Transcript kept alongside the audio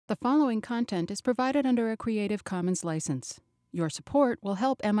The following content is provided under a Creative Commons license. Your support will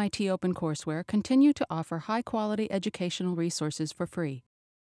help MIT OpenCourseware continue to offer high-quality educational resources for free.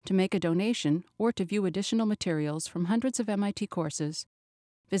 To make a donation or to view additional materials from hundreds of MIT courses,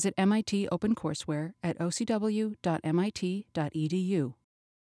 visit MIT OpenCourseware at ocw.mit.edu.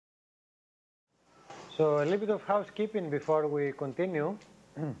 So a little bit of housekeeping before we continue.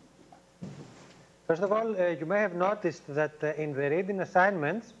 First of all, you may have noticed that in the reading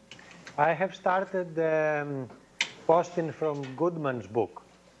assignments, I have started posting from Goodman's book.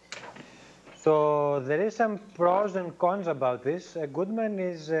 So there is some pros and cons about this. Goodman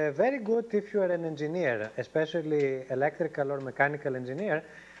is very good if you are an engineer, especially electrical or mechanical engineer,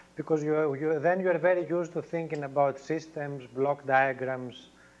 because then you are very used to thinking about systems, block diagrams,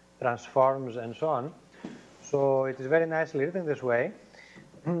 transforms, and so on. So it is very nicely written this way,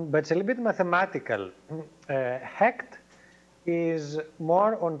 but it's a little bit mathematical. Hecht is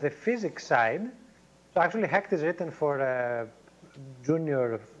more on the physics side. So actually Hecht is written for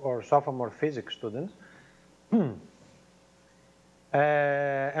junior or sophomore physics students. And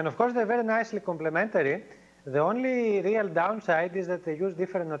of course they're very nicely complementary. The only real downside is that they use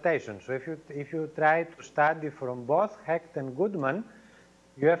different notations. So if you try to study from both Hecht and Goodman,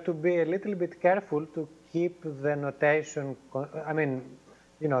 you have to be a little bit careful to keep the notation, I mean,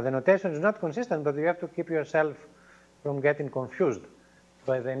 you know, the notation is not consistent, but you have to keep yourself from getting confused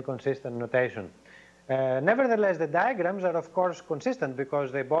by the inconsistent notation. Nevertheless, the diagrams are of course consistent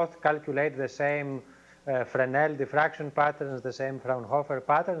because they both calculate the same Fresnel diffraction patterns, the same Fraunhofer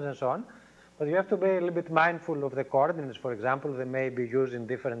patterns, and so on. But you have to be a little bit mindful of the coordinates. For example, they may be using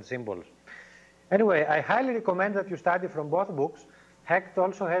different symbols. Anyway, I highly recommend that you study from both books. Hecht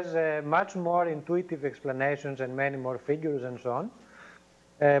also has much more intuitive explanations and many more figures and so on.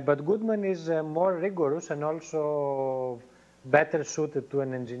 But Goodman is more rigorous and also better suited to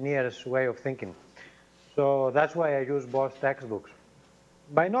an engineer's way of thinking. So that's why I use both textbooks.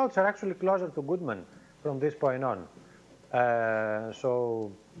 My notes are actually closer to Goodman from this point on.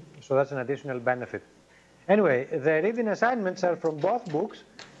 So that's an additional benefit. Anyway, the reading assignments are from both books.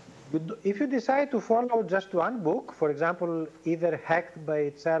 If you decide to follow just one book, for example, either Hecht by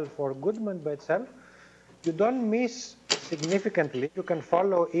itself or Goodman by itself, you don't miss significantly. You can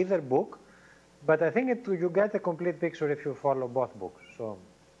follow either book, but I think you get a complete picture if you follow both books. So,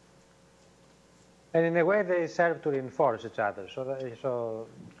 and in a way, they serve to reinforce each other.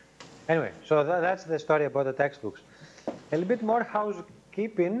 Anyway, that's the story about the textbooks. A little bit more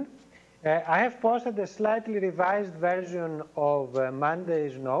housekeeping. I have posted a slightly revised version of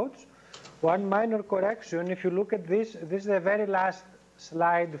Monday's notes. One minor correction, if you look at this is the very last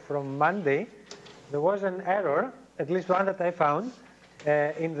slide from Monday. There was an error, at least one that I found,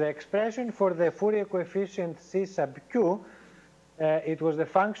 in the expression for the Fourier coefficient C sub q. It was the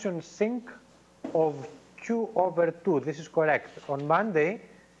function sinc of q over 2. This is correct. On Monday,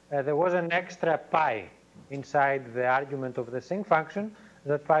 there was an extra pi inside the argument of the sinc function.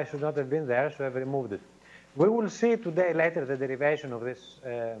 That pi should not have been there, so I've removed it. We will see today later the derivation of this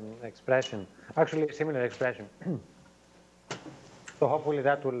expression, actually a similar expression. So hopefully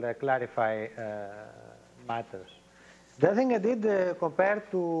that will clarify matters. The other thing I did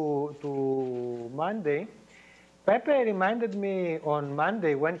compared to Monday, Pepe reminded me on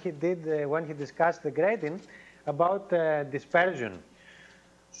Monday when he discussed the grading about dispersion.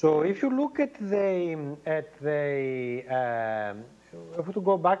 So if you look at if we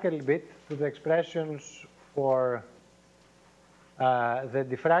go back a little bit to the expressions for the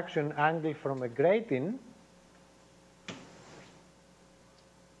diffraction angle from a grating,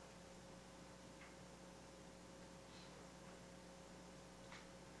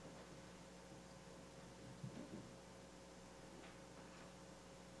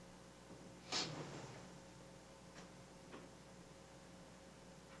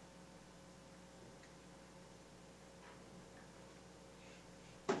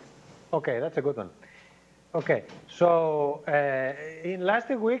 okay, that's a good one. Okay, so in last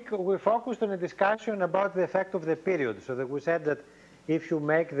week we focused on a discussion about the effect of the period. So that we said that if you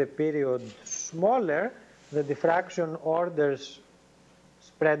make the period smaller, the diffraction orders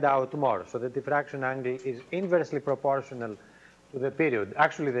spread out more. So the diffraction angle is inversely proportional to the period,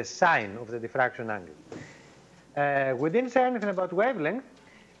 actually the sine of the diffraction angle. We didn't say anything about wavelength.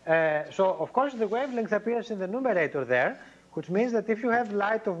 So of course the wavelength appears in the numerator there, which means that if you have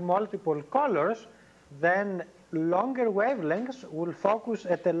light of multiple colors, then longer wavelengths will focus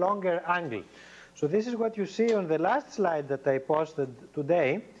at a longer angle. So this is what you see on the last slide that I posted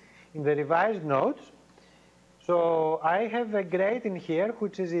today in the revised notes. So I have a grating here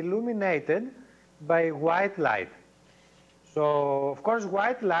which is illuminated by white light. So, of course,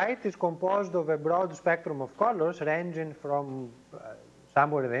 white light is composed of a broad spectrum of colors ranging from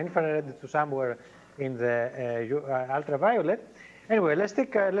somewhere in the infrared to somewhere in the ultraviolet. Anyway, let's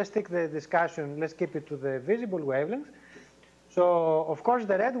take the discussion, let's keep it to the visible wavelength. So, of course,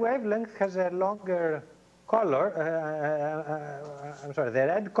 the red wavelength has a longer color, the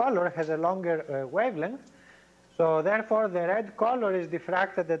red color has a longer wavelength. So, therefore, the red color is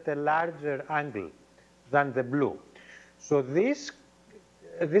diffracted at a larger angle than the blue. So this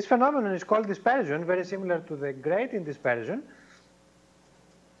phenomenon is called dispersion, very similar to the grating dispersion,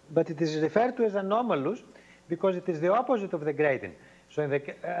 but it is referred to as anomalous because it is the opposite of the grating. So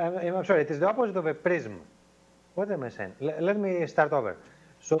it is the opposite of a prism. What am I saying? Let me start over.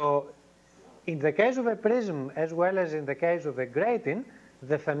 So in the case of a prism, as well as in the case of a grating,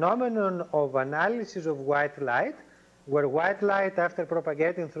 the phenomenon of analysis of white light, where white light, after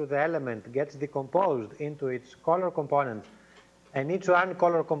propagating through the element, gets decomposed into its color components, and each one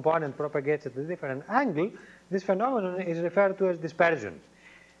color component propagates at a different angle, this phenomenon is referred to as dispersion.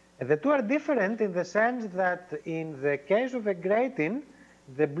 The two are different in the sense that in the case of a grating,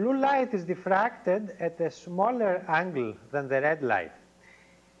 the blue light is diffracted at a smaller angle than the red light.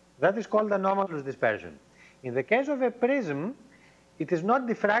 That is called anomalous dispersion. In the case of a prism, it is not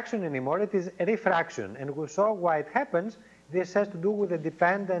diffraction anymore, it is refraction. And we saw why it happens. This has to do with the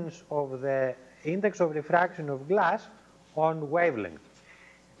dependence of the index of refraction of glass on wavelength.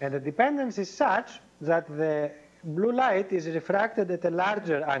 And the dependence is such that the blue light is refracted at a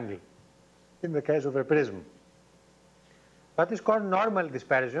larger angle in the case of a prism. That is called normal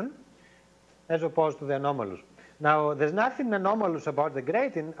dispersion as opposed to the anomalous. Now, there's nothing anomalous about the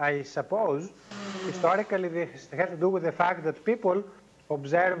grating, I suppose. Historically, this has to do with the fact that people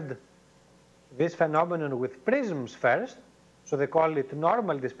observed this phenomenon with prisms first, so they call it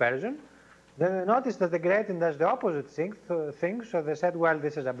normal dispersion. Then they noticed that the grating does the opposite thing, so they said, well,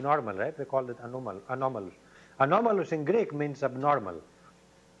 this is abnormal, right? They called it anomalous. Anomalous in Greek means abnormal.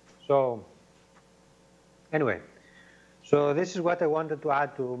 So, anyway, so this is what I wanted to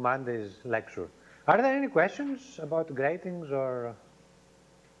add to Monday's lecture. Are there any questions about gratings or?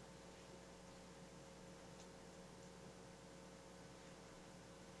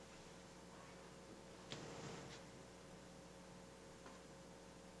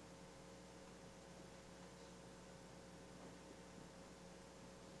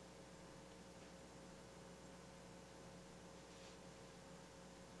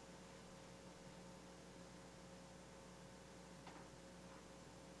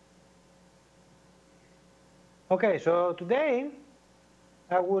 Okay, so today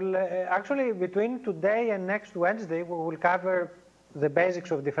I will actually between today and next Wednesday we will cover the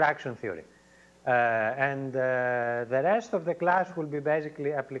basics of diffraction theory. And the rest of the class will be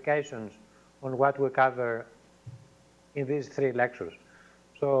basically applications on what we cover in these three lectures.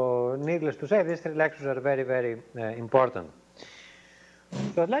 So needless to say, these three lectures are very, very important.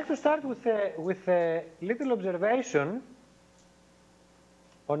 So I'd like to start with a little observation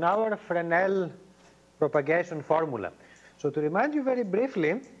on our Fresnel propagation formula. So to remind you very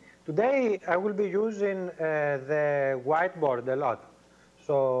briefly, today I will be using the whiteboard a lot.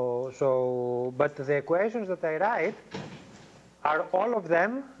 But the equations that I write are all of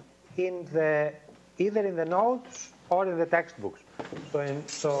them in either in the notes or in the textbooks.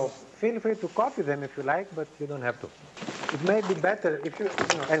 So feel free to copy them if you like, but you don't have to. It may be better if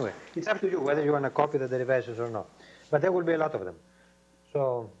anyway, it's up to you whether you want to copy the derivations or not. But there will be a lot of them.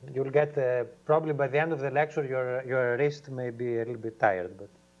 So you'll get, probably by the end of the lecture, your wrist may be a little bit tired. But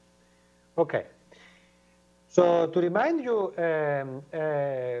okay. So to remind you,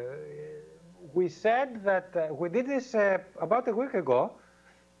 we said that we did this about a week ago.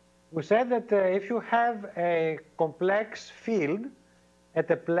 We said that if you have a complex field at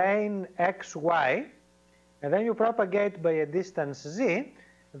a plane x, y, and then you propagate by a distance z,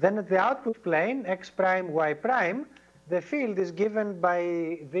 then at the output plane x prime, y prime, the field is given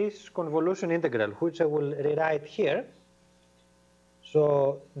by this convolution integral, which I will rewrite here.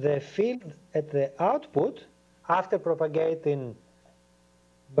 So the field at the output, after propagating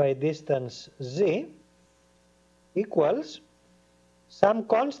by distance z, equals some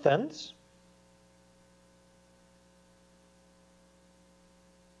constants,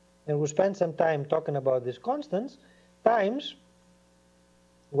 and we'll spend some time talking about these constants, times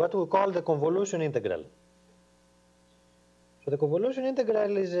what we call the convolution integral. So the convolution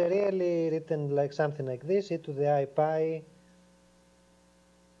integral is really written like something like this, e to the I pi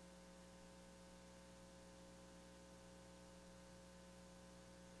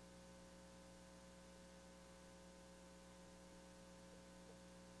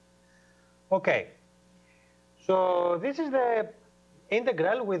okay. So this is the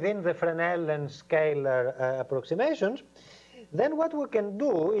integral within the Fresnel and scalar approximations. Then what we can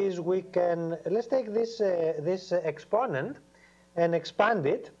do is we can, let's take this, this exponent and expand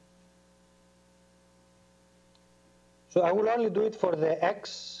it. So I will only do it for the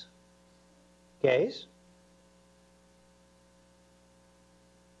x case.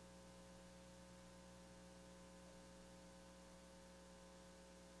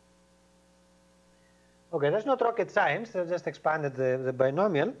 Okay, that's not rocket science, I just expanded the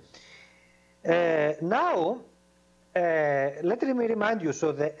binomial. Now, let me remind you,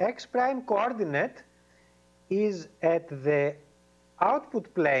 so the x prime coordinate is at the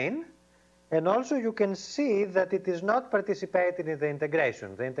output plane, and also you can see that it is not participating in the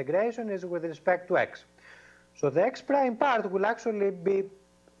integration. The integration is with respect to x. So the x prime part will actually be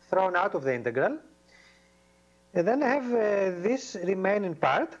thrown out of the integral. And then I have this remaining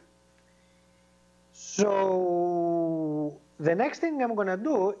part. So the next thing I'm going to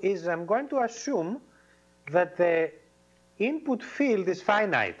do is I'm going to assume that the input field is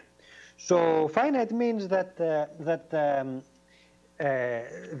finite. So finite means that,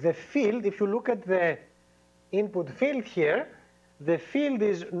 the field, if you look at the input field here, the field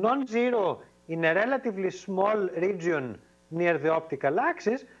is non-zero in a relatively small region near the optical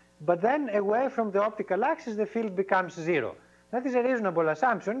axis, but then away from the optical axis the field becomes zero. That is a reasonable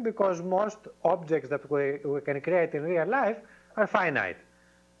assumption because most objects that we can create in real life are finite.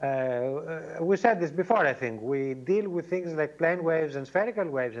 We said this before, I think. We deal with things like plane waves and spherical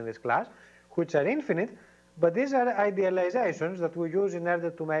waves in this class, which are infinite, but these are idealizations that we use in order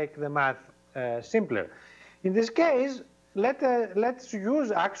to make the math simpler. In this case, let's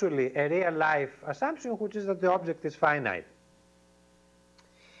use actually a real life assumption, which is that the object is finite.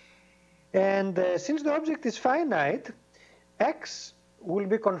 And since the object is finite, x will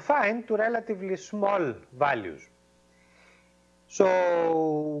be confined to relatively small values.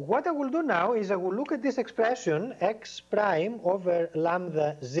 So what I will do now is I will look at this expression x prime over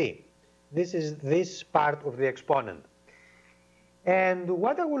lambda z. This is this part of the exponent. And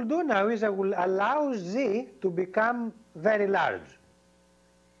what I will do now is I will allow z to become very large.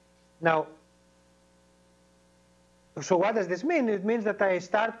 Now, so what does this mean? It means that I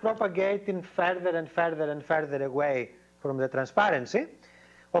start propagating further and further and further away from the transparency.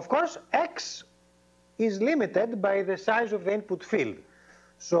 Of course, x is limited by the size of the input field.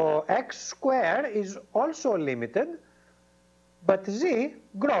 So x squared is also limited, but z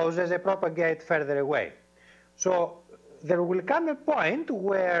grows as I propagate further away. So there will come a point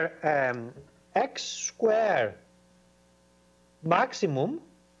where x squared maximum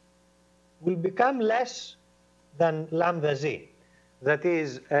will become less than lambda z. That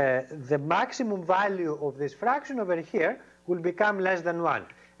is, the maximum value of this fraction over here will become less than 1.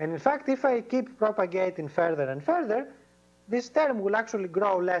 And in fact, if I keep propagating further and further, this term will actually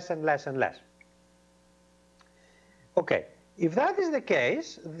grow less and less and less. Okay, if that is the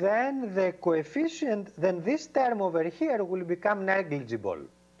case, then the coefficient, then this term over here will become negligible,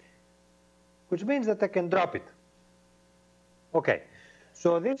 which means that I can drop it. Okay,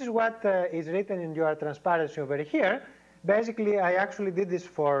 so this is what is written in your transparency over here. Basically, I actually did this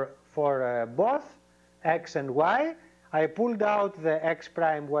for both x and y. I pulled out the x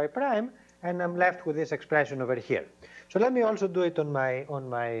prime, y prime, and I'm left with this expression over here. So let me also do it on my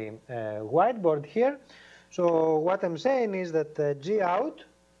whiteboard here. So what I'm saying is that g out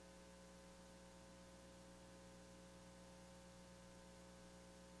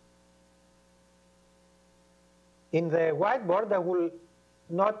in the whiteboard I will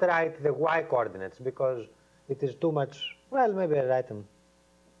not write the y coordinates because it is too much. Well, maybe I write them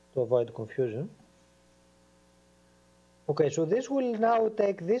to avoid confusion. Okay, so this will now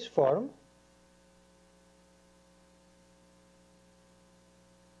take this form.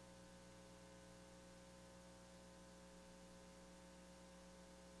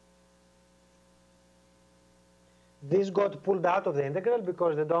 This got pulled out of the integral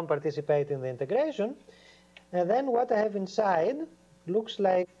because they don't participate in the integration. And then what I have inside looks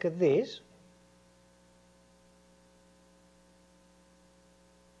like this.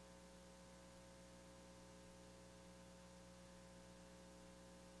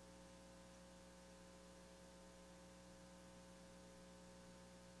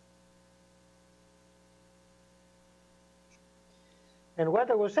 And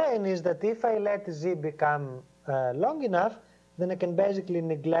what I was saying is that if I let z become long enough, then I can basically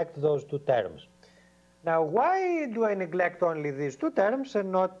neglect those two terms. Now, why do I neglect only these two terms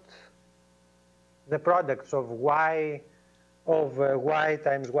and not the products of y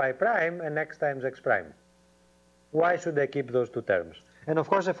times y prime and x times x prime? Why should I keep those two terms? And of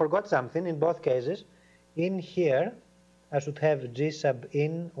course, I forgot something in both cases. in here, I should have g sub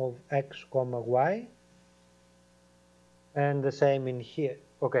in of x comma y, and the same in here.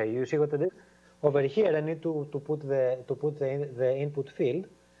 Okay, you see what I did? Over here, I need to put the input field,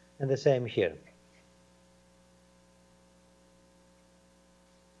 and the same here.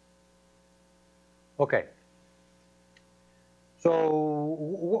 Okay. So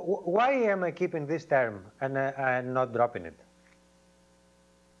why am I keeping this term and not dropping it?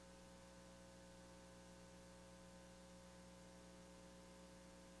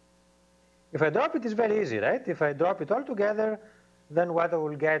 If I drop it, it's very easy, right? If I drop it all together, then what I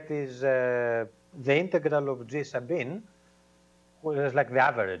will get is the integral of g sub in, which is like the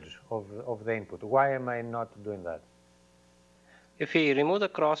average of the input. Why am I not doing that? If we remove the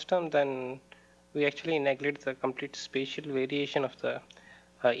cross term, then we actually neglect the complete spatial variation of the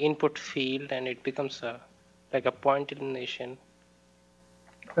input field, and it becomes like a point elimination.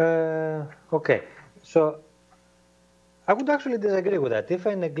 Okay, so I would actually disagree with that. If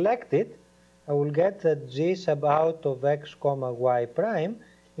I neglect it, I will get that g sub out of x comma y prime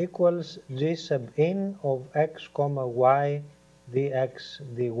equals g sub in of x comma y dx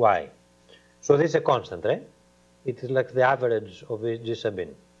dy. So this is a constant, right? It is like the average of g sub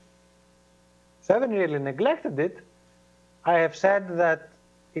in. So I haven't really neglected it. I have said that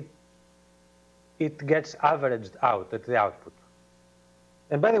it gets averaged out at the output.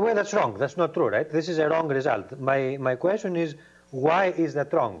 And by the way, that's wrong. That's not true, right? This is a wrong result. My question is, why is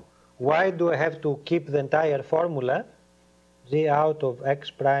that wrong? Why do I have to keep the entire formula, z out of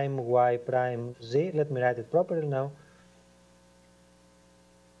x prime y prime z? Let me write it properly now.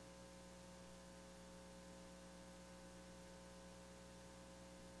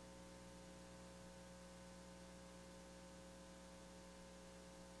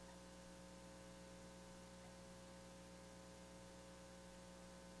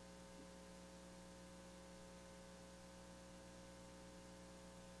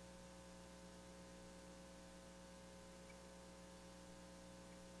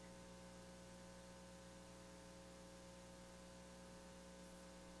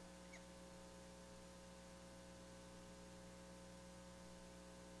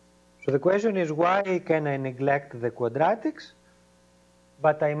 So the question is, why can I neglect the quadratics,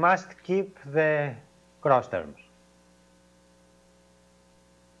 but I must keep the cross terms?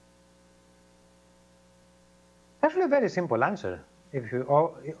 It's actually a very simple answer. If you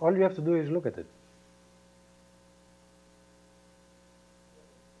all you have to do is look at it.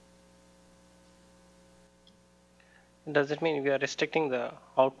 Does it mean we are restricting the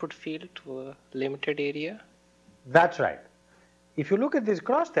output field to a limited area? That's right. If you look at these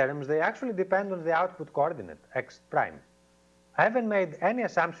cross terms, they actually depend on the output coordinate, x prime. I haven't made any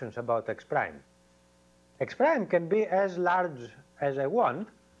assumptions about x prime. X prime can be as large as I want,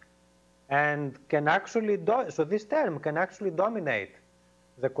 and can actually, so this term can actually dominate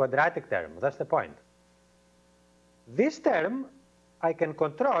the quadratic term. That's the point. This term I can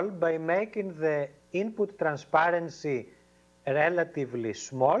control by making the input transparency relatively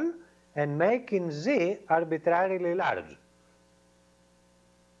small and making z arbitrarily large.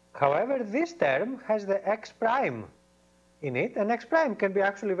 However, this term has the x prime in it, and x prime can be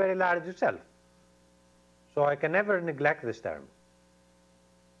actually very large itself. So I can never neglect this term.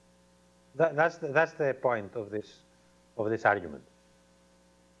 That's the point of this argument.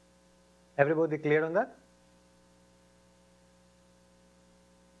 Everybody clear on that?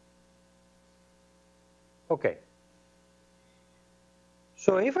 Okay.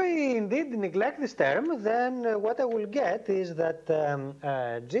 So if I indeed neglect this term, then what I will get is that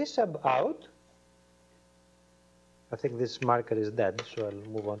g sub out, I think this marker is dead, so I'll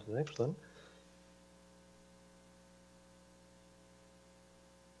move on to the next one.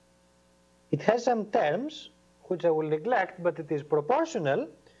 It has some terms which I will neglect, but it is proportional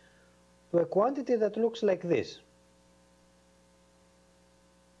to a quantity that looks like this.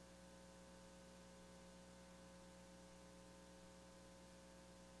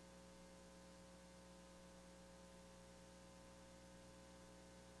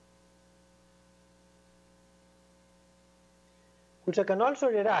 Which I can also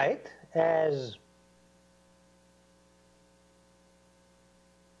rewrite as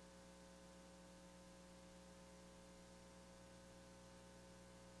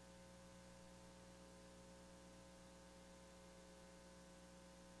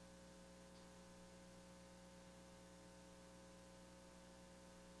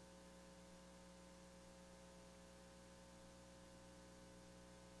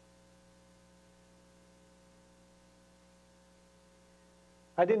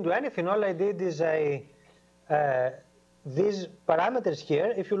I didn't do anything. All I did is these parameters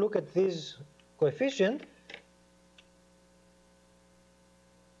here, if you look at these coefficient,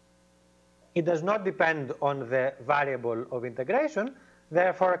 it does not depend on the variable of integration,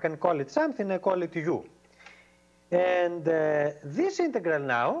 therefore I can call it something, I call it u. And this integral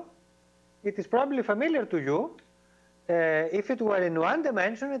now, it is probably familiar to you. If it were in one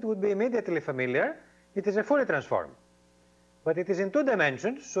dimension, it would be immediately familiar. It is a Fourier transform. But it is in two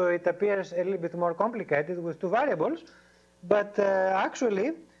dimensions, so it appears a little bit more complicated with two variables. But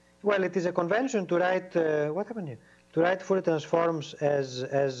actually, well, it is a convention to write, what happened here? To write Fourier transforms as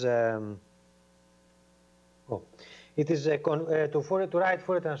it is to write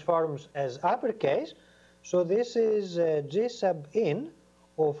Fourier transforms as uppercase. So this is G sub in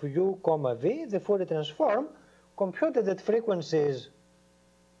of u comma v, the Fourier transform, computed at frequencies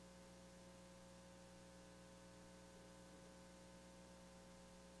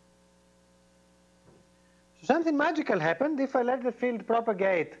so something magical happened if I let the field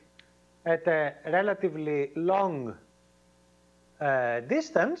propagate at a relatively long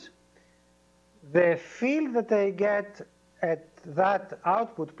distance. The field that I get at that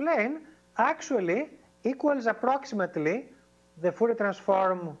output plane actually equals approximately the Fourier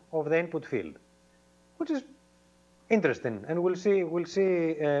transform of the input field, which is interesting, and we'll see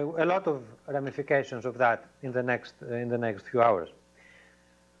a lot of ramifications of that in the next few hours.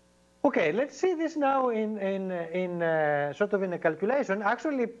 Okay, let's see this now in sort of in a calculation.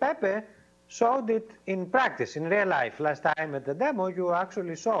 Actually, Pepe showed it in practice, in real life. Last time at the demo, you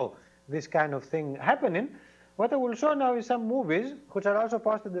actually saw this kind of thing happening. What I will show now is some movies, which are also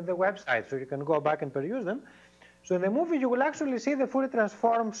posted on the website, so you can go back and peruse them. So in the movie, you will actually see the Fourier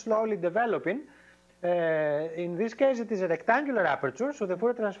transform slowly developing. In this case, it is a rectangular aperture, so the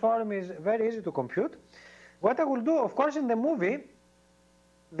Fourier transform is very easy to compute. What I will do, of course, in the movie,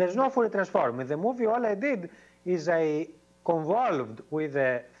 there's no Fourier transform. In the movie, all I did is I convolved with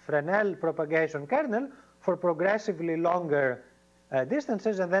a Fresnel propagation kernel for progressively longer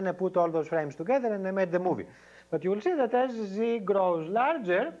distances, and then I put all those frames together and I made the movie. But you will see that as z grows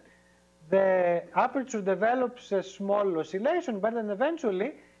larger, the aperture develops a small oscillation, but then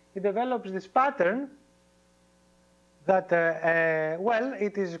eventually it develops this pattern that, well,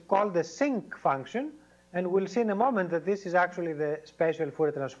 it is called the sinc function, and we'll see in a moment that this is actually the spatial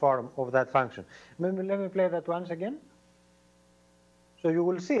Fourier transform of that function. Let me play that once again. So you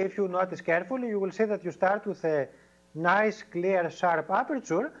will see, if you notice carefully, you will see that you start with a nice, clear, sharp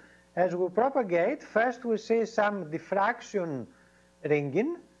aperture. As we propagate, first we see some diffraction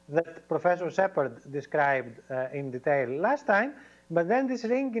ringing that Professor Sheppard described in detail last time, but then this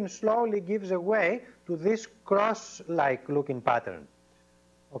ringing slowly gives way to this cross-like looking pattern.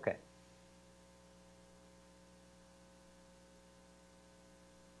 Okay.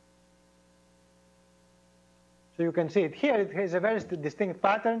 So you can see it here. It has a very distinct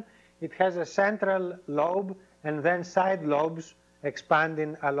pattern. It has a central lobe and then side lobes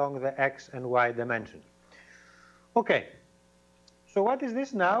expanding along the x and y dimensions. Okay, so what is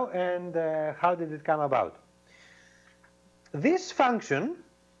this now, and how did it come about? This function,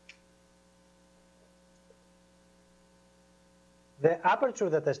 the aperture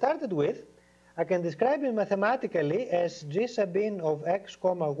that I started with, I can describe it mathematically as g sub in of x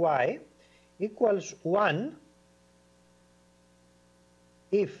comma y equals 1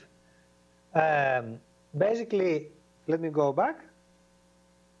 if basically, let me go back.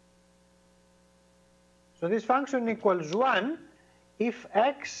 So this function equals 1 if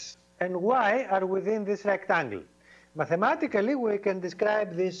x and y are within this rectangle. Mathematically, we can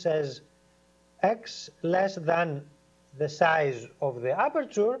describe this as x less than the size of the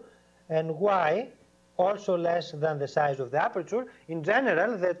aperture and y also less than the size of the aperture. In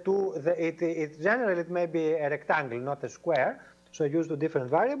general, it may be a rectangle, not a square, so I use two different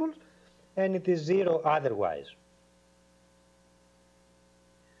variables, and it is 0 otherwise.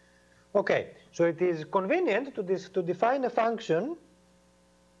 Okay, so it is convenient to define a function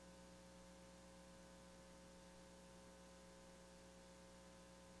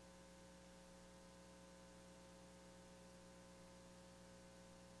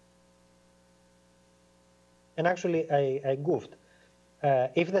and actually I goofed.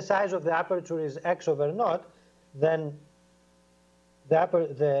 If the size of the aperture is x over naught, then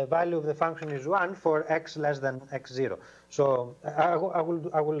the value of the function is 1 for x less than x0. So I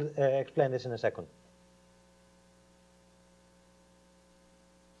will explain this in a second.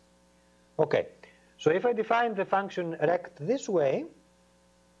 Okay, so if I define the function rect this way,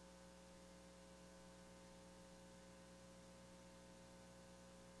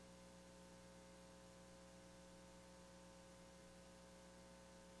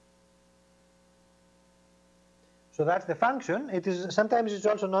 so that's the function. It is sometimes it's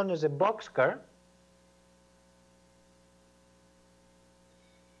also known as a boxcar.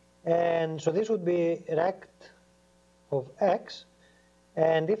 And so this would be rect of x.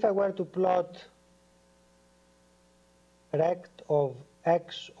 And if I were to plot rect of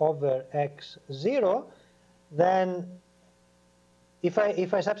x over x0, then if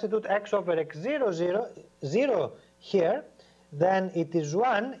I substitute x over x0, 0 here, then it is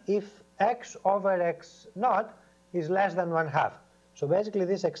 1 if x over x0 is less than 1/2. So basically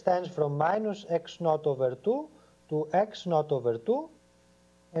this extends from minus x0 over 2 to x0 over 2,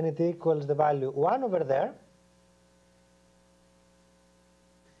 and it equals the value 1 over there.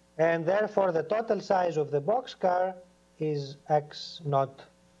 And therefore the total size of the boxcar is x0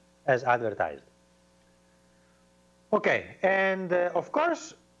 as advertised. Okay, and of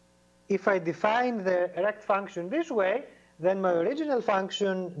course, if I define the rect function this way, then my original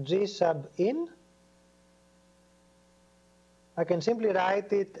function g sub in, I can simply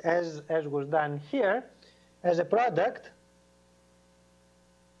write it as was done here, as a product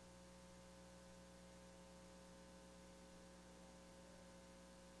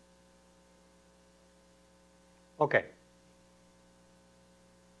okay.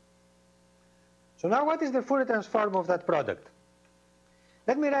 So now what is the Fourier transform of that product?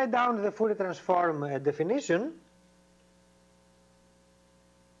 Let me write down the Fourier transform definition.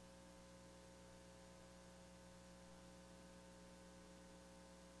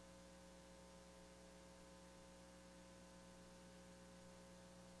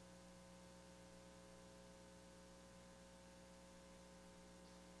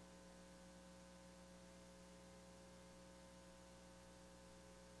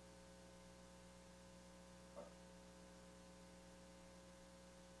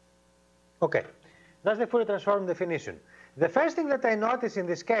 Okay, that's the Fourier transform definition. The first thing that I notice in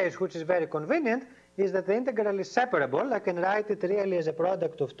this case, which is very convenient, is that the integral is separable. I can write it really as a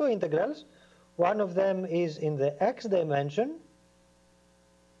product of two integrals. One of them is in the x dimension,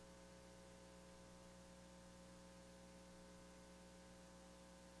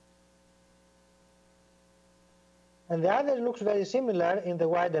 and the other looks very similar in the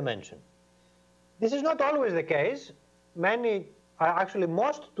y dimension. This is not always the case. Actually,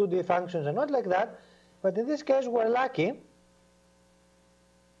 most 2D functions are not like that, but in this case we're lucky.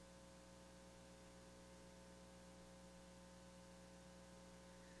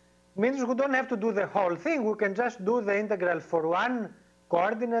 Means we don't have to do the whole thing. We can just do the integral for one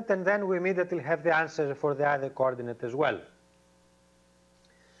coordinate, and then we immediately have the answer for the other coordinate as well.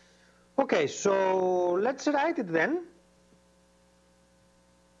 Okay, so let's write it then.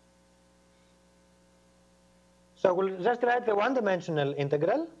 So we'll just write the one-dimensional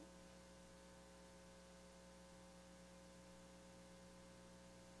integral.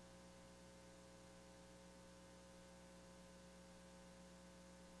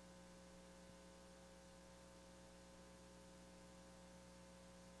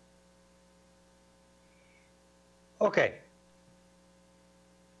 Okay.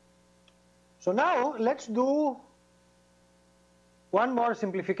 So now let's do one more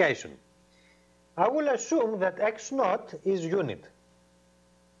simplification. I will assume that x0 is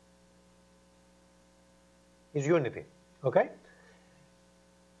unity, okay?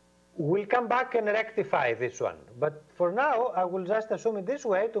 We'll come back and rectify this one, but for now I will just assume it this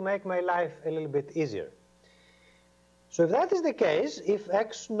way to make my life a little bit easier. So if that is the case, if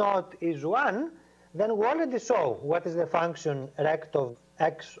x0 is 1, then we already saw what is the function rect of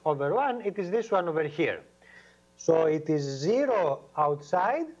x over 1. It is this one over here. So it is 0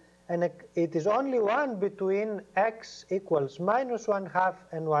 outside, and it is only 1 between x equals minus 1/2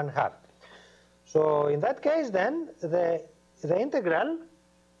 and 1/2. So in that case then, the integral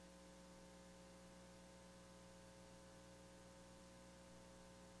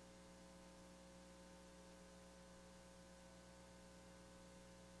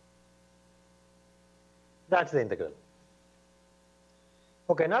that's the integral.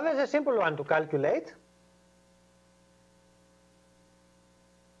 Okay, now there's a simple one to calculate.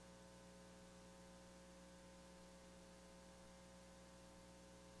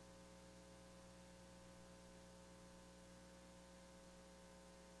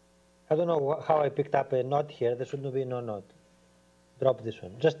 I don't know how I picked up a knot here. There shouldn't be no knot. Drop this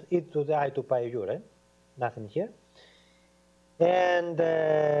one. Just e to the I to pi u, right? Nothing here. And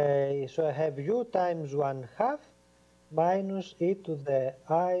so I have u times 1/2 minus e to the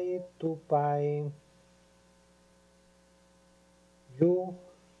I to pi u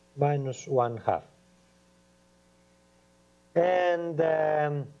minus 1/2. And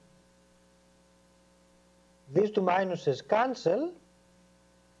these two minuses cancel.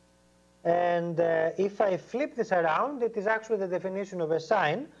 And if I flip this around, it is actually the definition of a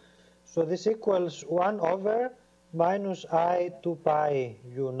sine. So this equals 1 over minus I 2 pi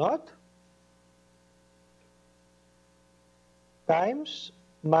u naught times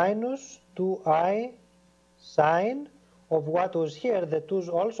minus 2I sine of what was here. The 2's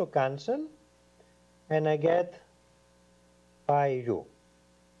also cancel, and I get pi u.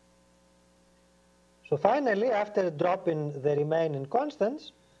 So finally, after dropping the remaining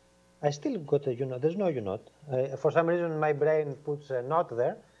constants, I still got a u naught. There's no u naught. For some reason, my brain puts a naught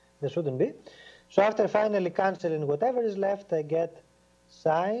there. There shouldn't be. So after finally cancelling whatever is left, I get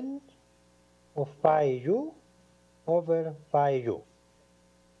sine of pi u over pi u.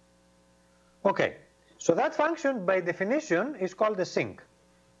 Okay, so that function by definition is called a sinc.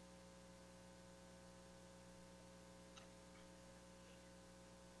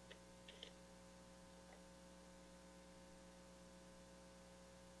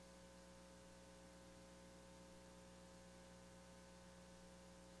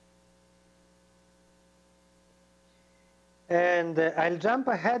 And I'll jump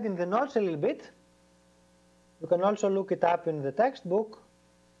ahead in the notes a little bit. You can also look it up in the textbook.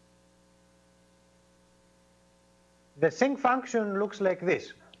 The sinc function looks like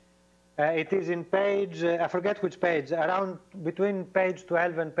this. It is in page, I forget which page, around between page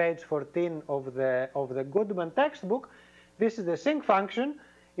 12 and page 14 of the Goodman textbook. This is the sinc function.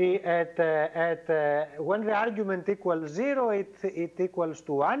 When the argument equals 0, it equals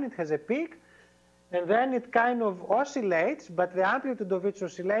to 1. It has a peak. And then it kind of oscillates, but the amplitude of its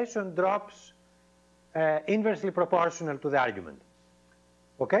oscillation drops inversely proportional to the argument.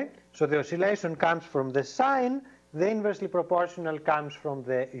 Okay? So the oscillation comes from the sine, the inversely proportional comes from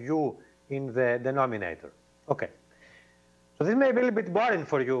the u in the denominator. Okay. So this may be a little bit boring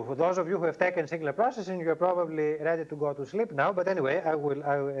for you. For those of you who have taken signal processing, you're probably ready to go to sleep now. But anyway,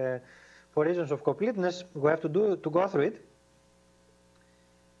 for reasons of completeness, we have to go through it.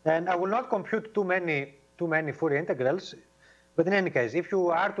 And I will not compute too many Fourier integrals, but in any case, if you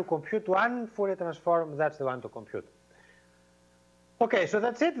are to compute one Fourier transform, that's the one to compute. Okay, so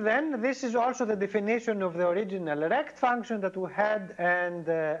that's it then. This is also the definition of the original rect function that we had,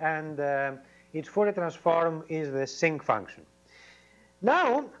 and its Fourier transform is the sinc function.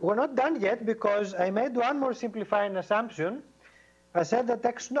 Now, we're not done yet because I made one more simplifying assumption. I said that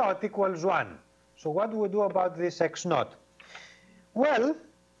x naught equals 1. So what do we do about this x naught? Well,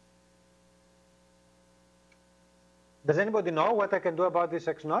 does anybody know what I can do about this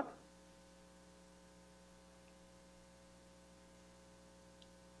x naught?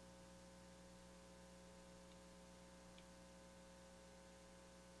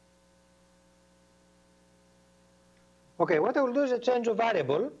 Okay, what I will do is a change of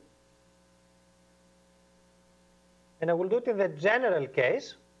variable. And I will do it in the general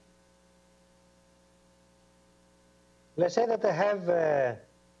case. Let's say that I have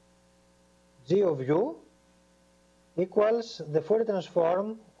g of u equals the Fourier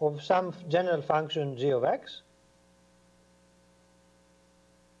transform of some general function g of x.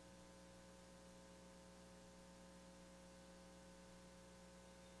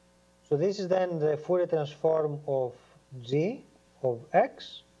 So this is then the Fourier transform of g of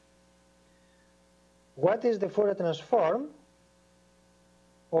x. What is the Fourier transform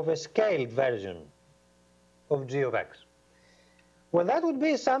of a scaled version of g of x? Well, that would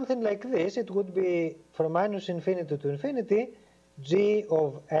be something like this. It would be from minus infinity to infinity g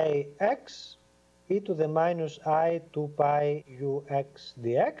of ax e to the minus I 2 pi ux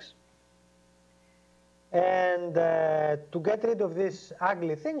dx. And to get rid of this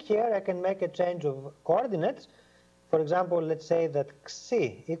ugly thing here, I can make a change of coordinates. For example, let's say that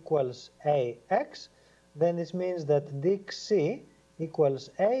xc equals ax. Then this means that dxc equals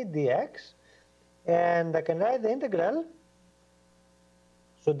a dx. And I can write the integral.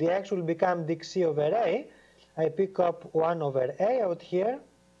 So dx will become dxc over a. I pick up 1 over a out here.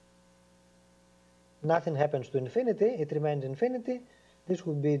 Nothing happens to infinity. It remains infinity. This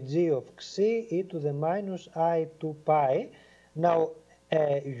would be g of xc e to the minus I 2 pi. Now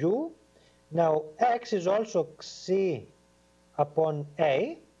u. Now x is also xc upon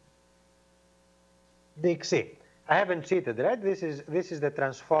a dxc. I haven't cheated, right? This is the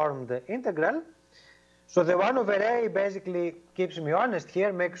transformed integral. So the 1 over a basically keeps me honest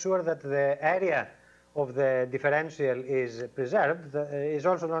here, makes sure that the area of the differential is preserved. Is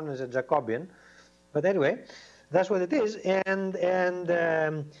also known as a Jacobian. But anyway, that's what it is. And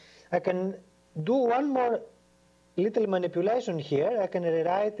I can do one more little manipulation here. I can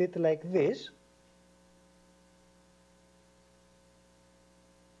rewrite it like this.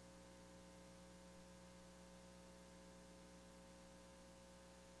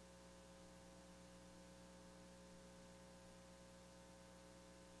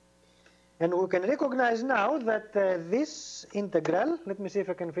 And we can recognize now that this integral, let me see if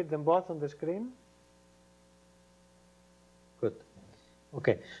I can fit them both on the screen. Good.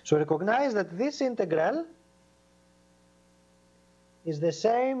 Okay, so recognize that this integral is the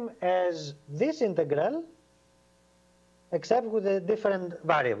same as this integral, except with a different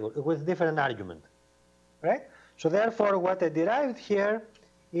variable, with different argument, right? So therefore, what I derived here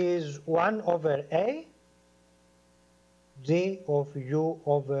is 1 over a g of u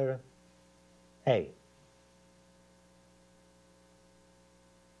over a.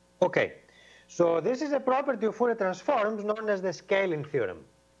 Okay, so this is a property of Fourier transforms known as the scaling theorem.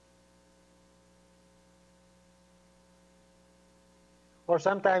 Or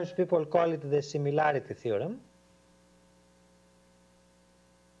sometimes people call it the similarity theorem.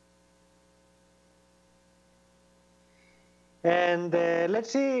 And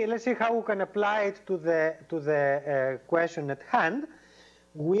let's see how we can apply it to the question at hand.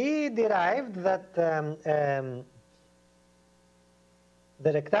 We derived that the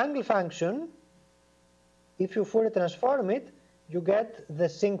rectangle function, if you Fourier transform it, you get the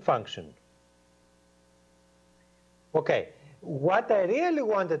sinc function. Okay, what I really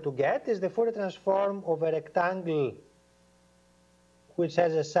wanted to get is the Fourier transform of a rectangle which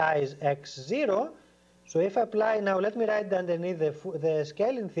has a size x0. So if I apply now, let me write underneath the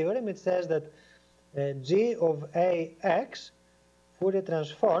scaling theorem, it says that g of ax Fourier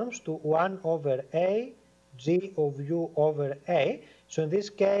transforms to 1 over a g of u over a. So in this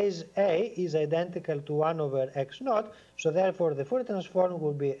case, a is identical to 1 over x naught. So therefore, the Fourier transform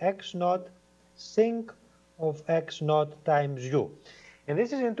will be x naught sinc of x naught times u. And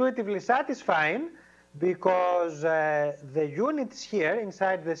this is intuitively satisfying because the units here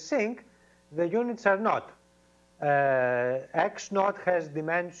inside the sinc, the units are not. X naught has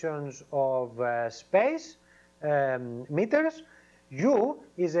dimensions of space, meters. U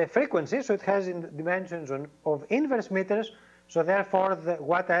is a frequency, so it has dimensions of inverse meters. So therefore,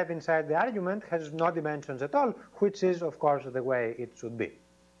 what I have inside the argument has no dimensions at all, which is, of course, the way it should be.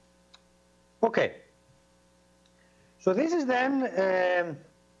 Okay. So this is then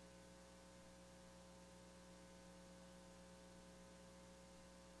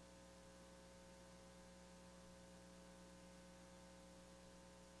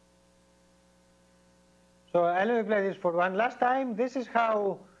so let me play this for one last time. This is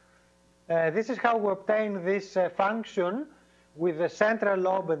how we obtain this function with the central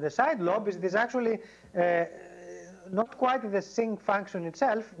lobe and the side lobe. It is actually not quite the sinc function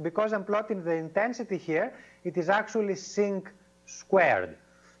itself, because I'm plotting the intensity here. It is actually sinc squared.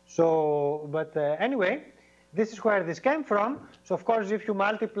 So, but anyway, this is where this came from. So of course, if you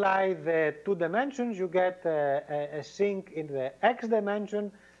multiply the two dimensions, you get a sinc in the x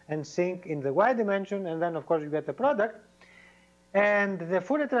dimension and sinc in the y dimension, and then of course you get the product. And the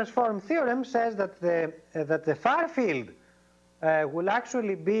Fourier transform theorem says that the far field will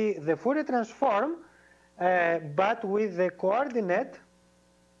actually be the Fourier transform, but with the coordinate,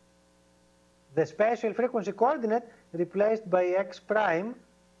 the spatial frequency coordinate, replaced by x prime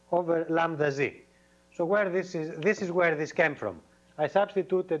over lambda z. So where this is where this came from. I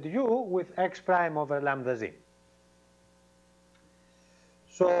substituted u with x prime over lambda z.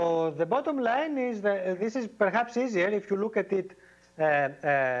 So the bottom line is that this is perhaps easier if you look at it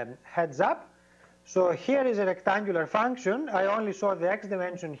heads up. So here is a rectangular function. I only saw the x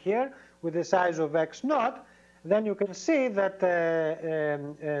dimension here with the size of x naught. Then you can see that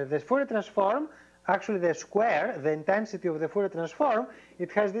the Fourier transform, actually the square, the intensity of the Fourier transform,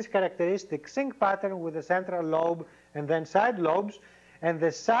 it has this characteristic sinc pattern with the central lobe and then side lobes. And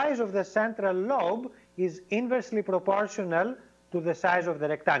the size of the central lobe is inversely proportional to the size of the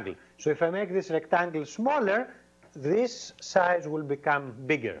rectangle. So if I make this rectangle smaller, this size will become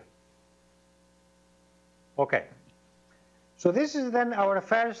bigger. Okay. So this is then our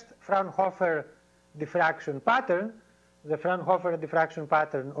first Fraunhofer diffraction pattern, the Fraunhofer diffraction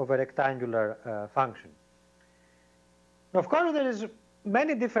pattern of a rectangular function. Of course, there is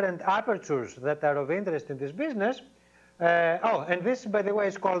many different apertures that are of interest in this business. And this, by the way,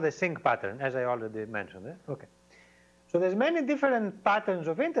 is called the sinc pattern, as I already mentioned. Okay. So there's many different patterns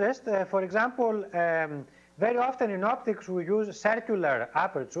of interest. For example, very often in optics we use circular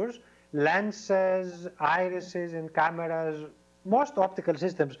apertures, lenses, irises in cameras. Most optical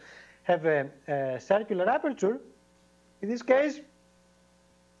systems have a circular aperture. In this case,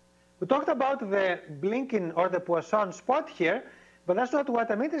 we talked about the blinking or the Poisson spot here, but that's not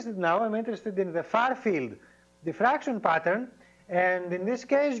what I'm interested in now. I'm interested in the far field diffraction pattern. And in this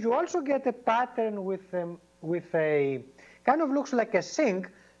case, you also get a pattern with a kind of looks like a sinc,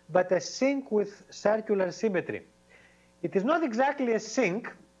 but a sinc with circular symmetry. It is not exactly a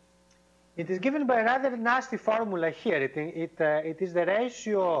sinc. It is given by a rather nasty formula here. It is the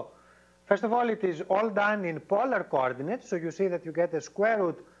ratio, first of all, it is all done in polar coordinates, so you see that you get the square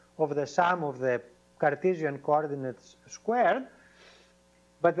root of the sum of the Cartesian coordinates squared,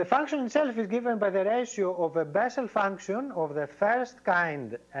 but the function itself is given by the ratio of a Bessel function of the first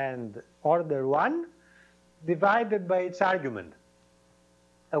kind and order 1 divided by its argument.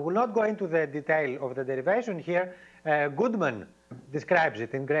 I will not go into the detail of the derivation here. Goodman describes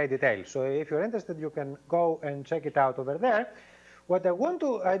it in great detail. So if you're interested, you can go and check it out over there. What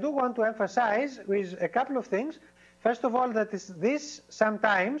I do want to emphasize is a couple of things. First of all, that this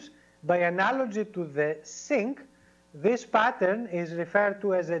sometimes, by analogy to the sink, this pattern is referred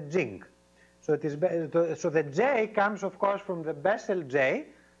to as a jink. So the J comes, of course, from the Bessel J.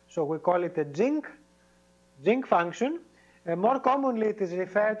 So we call it a jink function. More commonly, it is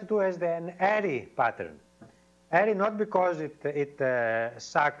referred to as an airy pattern. Airy not because it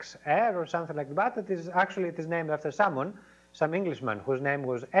sucks air or something like that. It is named after some Englishman whose name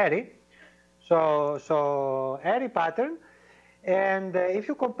was Airy. So airy pattern. And if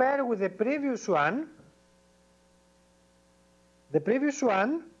you compare with the previous one,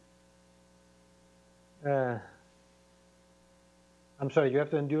 I'm sorry, you have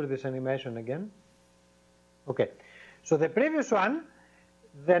to endure this animation again. Okay, so the previous one,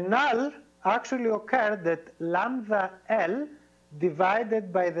 the null actually occurred at lambda L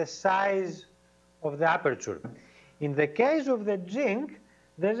divided by the size of the aperture. In the case of the jink,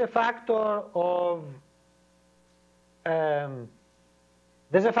 there's a factor of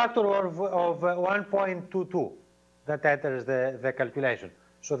 1.22 that enters the calculation.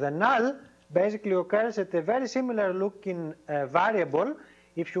 So the null basically occurs at a very similar looking variable.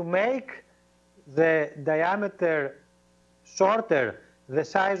 If you make the diameter shorter, the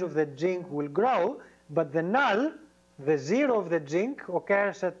size of the jink will grow, but the null, the zero of the jink,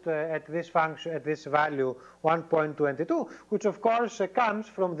 occurs at this function, at this value 1.22, which of course comes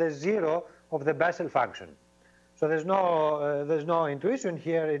from the zero of the Bessel function. So there's no intuition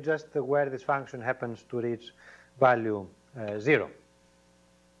here. It's just where this function happens to reach value 0.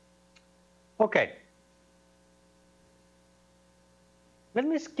 Okay. Let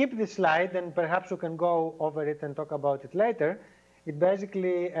me skip this slide, and perhaps we can go over it and talk about it later. It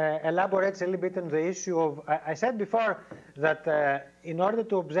basically elaborates a little bit on the issue of, I said before that in order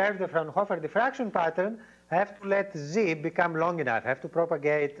to observe the Fraunhofer diffraction pattern, I have to let Z become long enough. I have to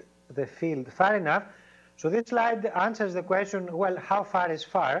propagate the field far enough. So this slide answers the question, well, how far is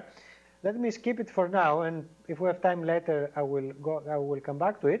far? Let me skip it for now, and if we have time later, I will come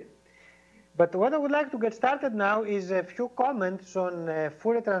back to it. But what I would like to get started now is a few comments on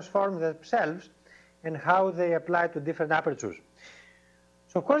Fourier transforms themselves and how they apply to different apertures.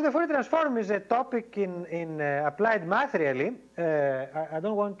 So of course the Fourier transform is a topic in applied math really. I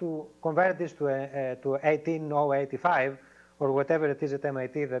don't want to convert this to 18085 or whatever it is at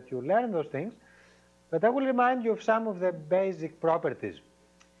MIT that you learn those things, but I will remind you of some of the basic properties.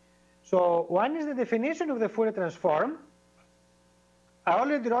 So one is the definition of the Fourier transform. I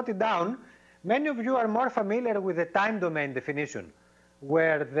already wrote it down. Many of you are more familiar with the time domain definition,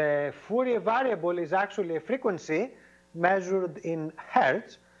 where the Fourier variable is actually a frequency measured in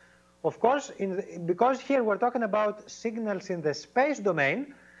hertz. Of course, because here we're talking about signals in the space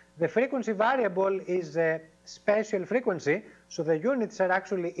domain, the frequency variable is a spatial frequency, so the units are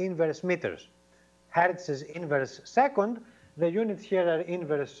actually inverse meters. Hertz is inverse second, the units here are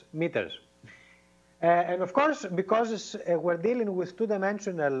inverse meters. And of course, because we're dealing with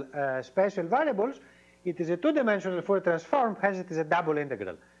two-dimensional spatial variables, it is a two-dimensional Fourier transform, hence it is a double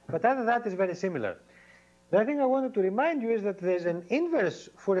integral. But other than that, is very similar. The other thing I wanted to remind you is that there's an inverse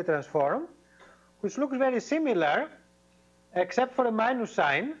Fourier transform, which looks very similar, except for a minus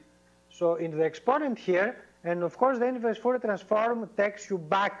sign. So in the exponent here, and of course the inverse Fourier transform takes you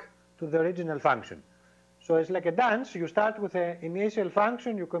back to the original function. So it's like a dance. You start with an initial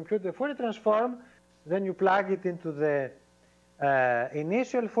function, you compute the Fourier transform, then you plug it into the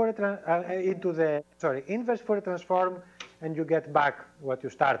inverse Fourier transform, and you get back what you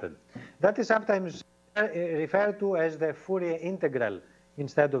started. That is sometimes referred to as the Fourier integral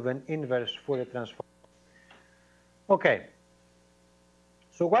instead of an inverse Fourier transform. Okay.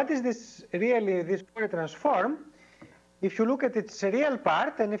 So what is this really, this Fourier transform? If you look at its real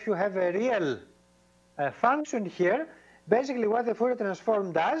part, and if you have a real function here, basically what the Fourier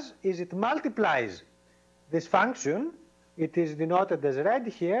transform does is it multiplies this function. It is denoted as red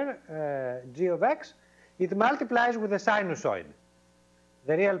here, g of x. It multiplies with a sinusoid.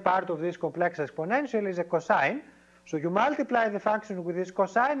 The real part of this complex exponential is a cosine. So you multiply the function with this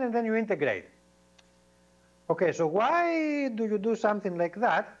cosine and then you integrate. Okay, so why do you do something like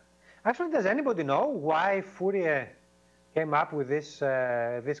that? Actually, does anybody know why Fourier came up with this,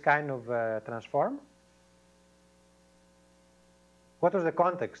 this kind of transform? What was the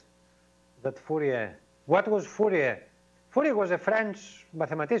context that Fourier, what was Fourier? Fourier was a French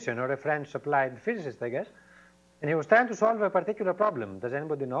mathematician or a French applied physicist, I guess, and he was trying to solve a particular problem. Does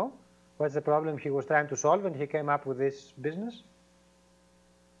anybody know what's the problem he was trying to solve, and he came up with this business?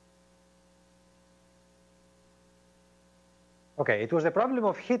 Okay, it was the problem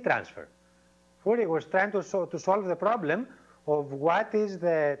of heat transfer. Fourier was trying to solve the problem of what is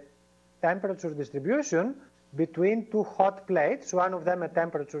the temperature distribution between two hot plates, one of them at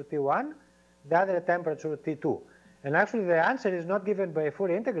temperature T1, the other at temperature T2. And actually the answer is not given by a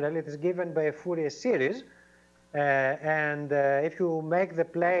Fourier integral, it is given by a Fourier series. If you make the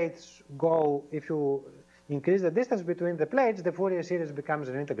plates go, if you increase the distance between the plates, the Fourier series becomes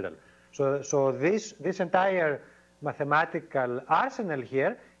an integral. So this entire mathematical arsenal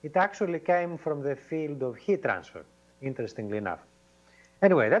here, it actually came from the field of heat transfer, interestingly enough.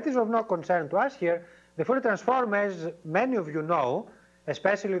 Anyway, that is of no concern to us here. The Fourier transform, as many of you know,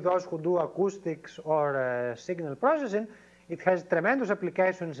 especially those who do acoustics or signal processing, it has tremendous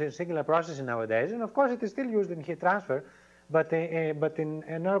applications in signal processing nowadays, and of course it is still used in heat transfer, but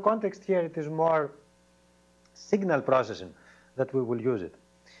in our context here it is more signal processing that we will use it.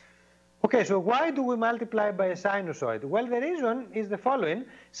 Okay, so why do we multiply by a sinusoid? Well, the reason is the following.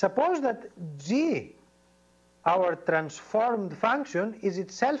 Suppose that g, our transformed function, is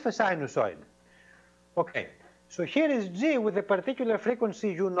itself a sinusoid. Okay, so here is g with a particular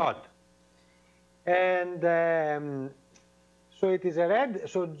frequency u0. And so it is a red,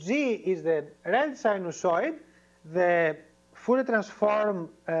 so g is the red sinusoid. The Fourier transform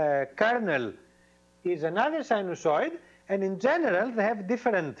kernel is another sinusoid, and in general they have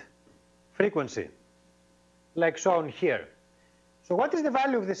different frequency, like shown here. So what is the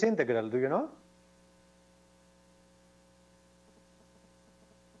value of this integral, do you know?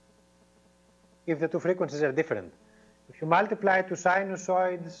 If the two frequencies are different. If you multiply two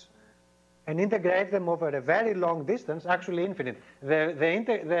sinusoids and integrate them over a very long distance, actually infinite,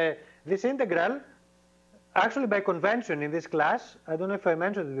 this integral, actually by convention in this class, I don't know if I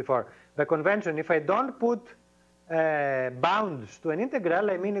mentioned it before, by convention, if I don't put bounds to an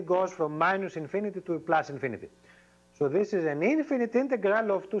integral, I mean it goes from minus infinity to plus infinity. So this is an infinite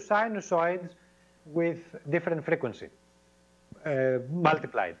integral of two sinusoids with different frequency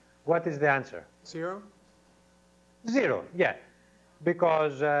multiplied. What is the answer? 0? 0, yeah.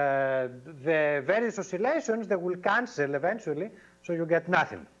 Because the various oscillations, they will cancel eventually, so you get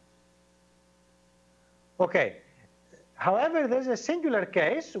nothing. Okay. However, there's a singular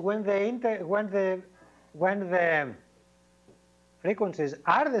case when the frequencies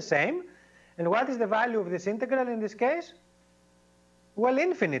are the same. And what is the value of this integral in this case? Well,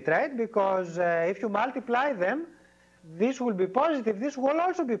 infinite, right? Because if you multiply them, this will be positive. This will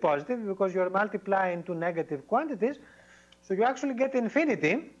also be positive because you're multiplying two negative quantities. So you actually get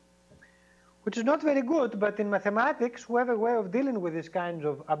infinity, which is not very good. But in mathematics, we have a way of dealing with these kinds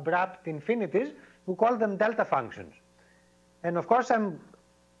of abrupt infinities. We call them delta functions. And of course, I'm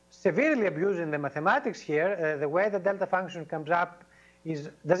severely abusing the mathematics here. The way the delta function comes up is,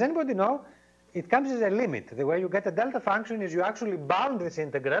 does anybody know? It comes as a limit. The way you get a delta function is you actually bound this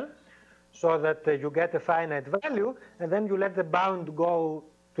integral so that you get a finite value, and then you let the bound go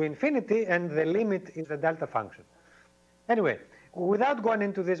to infinity, and the limit is the delta function. Anyway, without going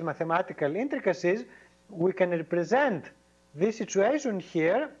into these mathematical intricacies, we can represent this situation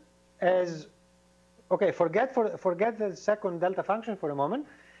here as, okay, forget the second delta function for a moment,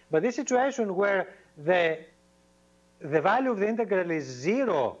 but this situation where the value of the integral is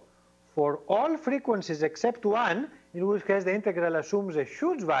 0 for all frequencies except 1, in which case the integral assumes a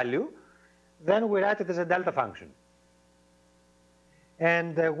huge value, then we write it as a delta function.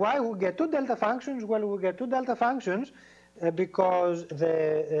 And why we get two delta functions? Well, we get two delta functions because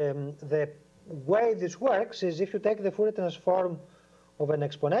the way this works is if you take the Fourier transform of an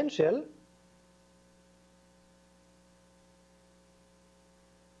exponential,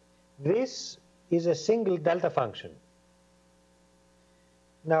 this is a single delta function.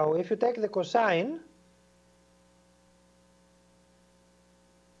 Now, if you take the cosine,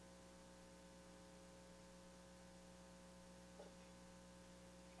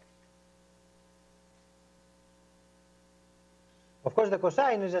 of course, the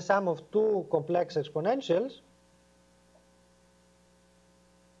cosine is a sum of two complex exponentials.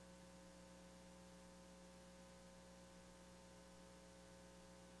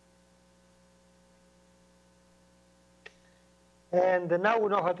 And now we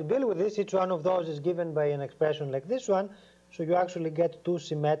know how to deal with this. Each one of those is given by an expression like this one, So you actually get two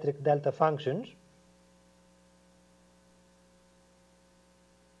symmetric delta functions.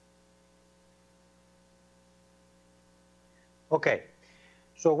 Okay,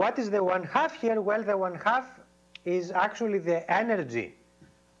 so what is the 1/2 here? Well, the 1/2 is actually the energy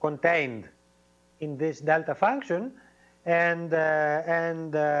contained in this delta function, and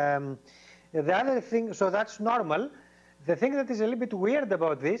the other thing, so that's normal. The thing that is a little bit weird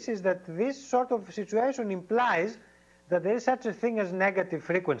about this is that this sort of situation implies that there is such a thing as negative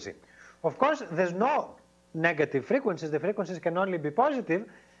frequency. Of course, there's no negative frequencies. The frequencies can only be positive.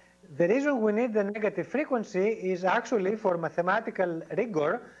 The reason we need the negative frequency is actually for mathematical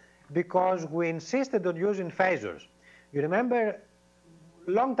rigor, because we insisted on using phasors. You remember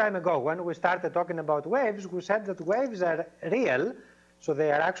a long time ago when we started talking about waves, we said that waves are real, so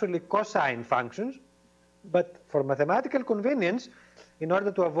they are actually cosine functions. But for mathematical convenience, in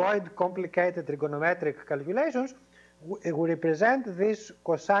order to avoid complicated trigonometric calculations, we represent this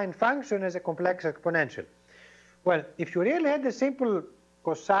cosine function as a complex exponential. Well, if you really had a simple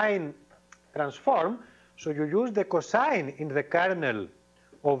cosine transform, so you use the cosine in the kernel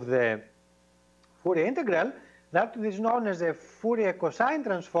of the Fourier integral, that is known as a Fourier cosine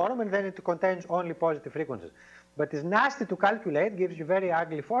transform, and then it contains only positive frequencies. But it's nasty to calculate, gives you very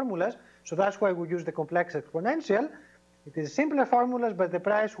ugly formulas, so that's why we use the complex exponential. It is simpler formulas, but the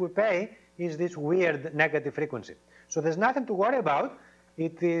price we pay is this weird negative frequency. So there's nothing to worry about.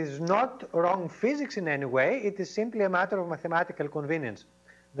 It is not wrong physics in any way. It is simply a matter of mathematical convenience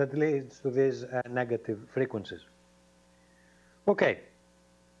that leads to these negative frequencies. Okay.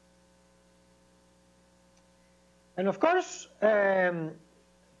 And of course, I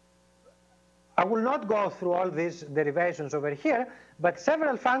will not go through all these derivations over here, but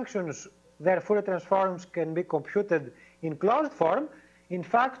several functions, their Fourier transforms can be computed in closed form. In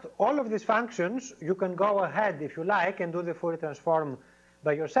fact, all of these functions, you can go ahead, if you like, and do the Fourier transform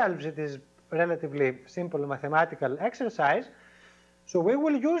by yourselves. It is relatively simple mathematical exercise. So we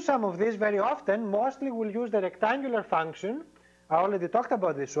will use some of these very often. Mostly we'll use the rectangular function. I already talked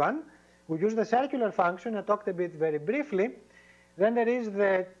about this one. We use the circular function. I talked a bit very briefly. Then there is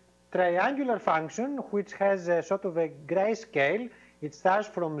the triangular function, which has a sort of a grayscale. It starts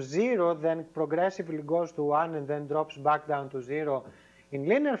from 0, then progressively goes to 1, and then drops back down to 0 in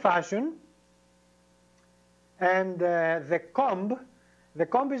linear fashion. And the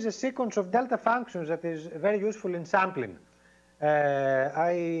comb is a sequence of delta functions that is very useful in sampling.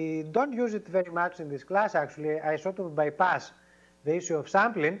 I don't use it very much in this class, actually. I sort of bypass the issue of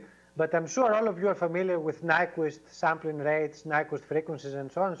sampling, but I'm sure all of you are familiar with Nyquist sampling rates, Nyquist frequencies,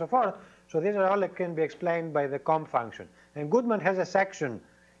 and so on and so forth. So these are all that can be explained by the comb function. And Goodman has a section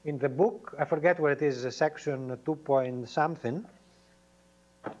in the book. I forget where it is, section 2 point something.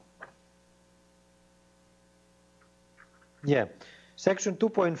 Yeah, section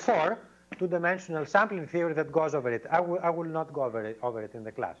 2.4, two-dimensional sampling theory, that goes over it. I will not go over it in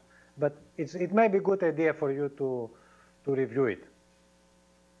the class, but it may be a good idea for you to review it.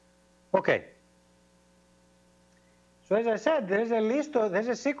 Okay. So as I said, there's a list of,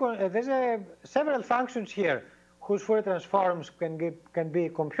 several functions here whose Fourier transforms can be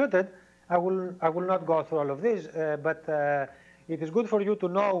computed. I will not go through all of these, but it is good for you to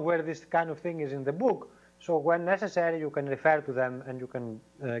know where this kind of thing is in the book. So when necessary, you can refer to them and you can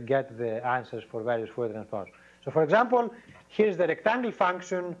get the answers for various Fourier transforms. So for example, here's the rectangle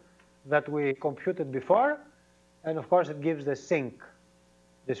function that we computed before, and of course it gives the sinc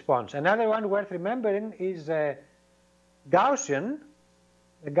response. Another one worth remembering is Gaussian.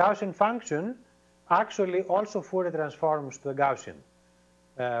 The Gaussian function actually also Fourier transforms to a Gaussian,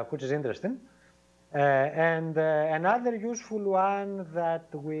 which is interesting. And another useful one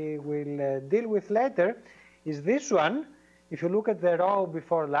that we will deal with later is this one. If you look at the row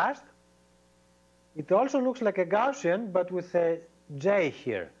before last, it also looks like a Gaussian, but with a J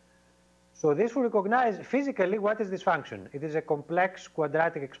here. So this will recognize physically what is this function. It is a complex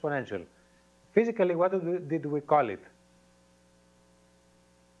quadratic exponential. Physically, what did we call it?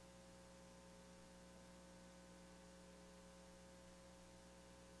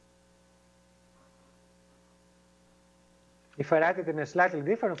 If I write it in a slightly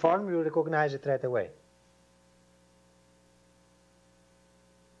different form, you recognize it right away.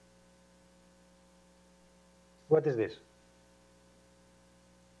 What is this?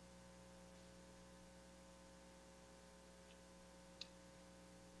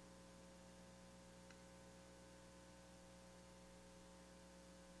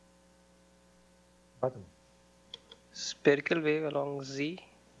 Bottom. Spherical wave along Z.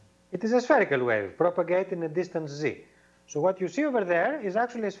 It is a spherical wave propagating a distance Z. So what you see over there is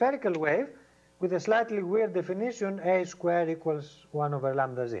actually a spherical wave with a slightly weird definition, a squared equals 1 over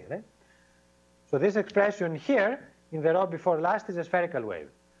lambda z, right? So this expression here in the row before last is a spherical wave.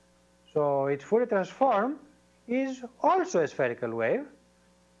 So its Fourier transform is also a spherical wave,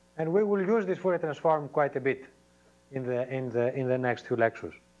 and we will use this Fourier transform quite a bit in the next few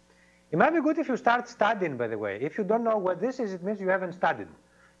lectures. It might be good if you start studying, by the way. If you don't know what this is, it means you haven't studied.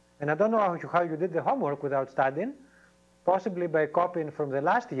 And I don't know how you did the homework without studying, possibly by copying from the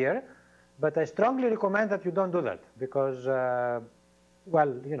last year, but I strongly recommend that you don't do that because,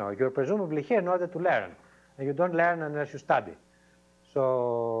 well, you know, you're presumably here in order to learn, and you don't learn unless you study.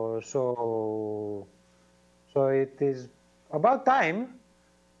 So it is about time,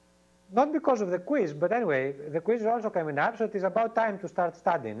 not because of the quiz, but anyway, the quiz is also coming up, so it is about time to start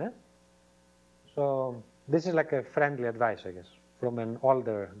studying. So this is like a friendly advice, I guess, from an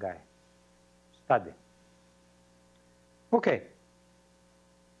older guy. Study. Okay.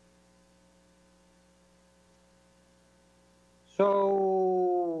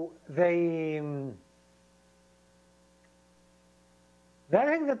 So the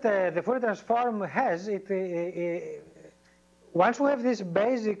other thing that the Fourier transform has, once we have these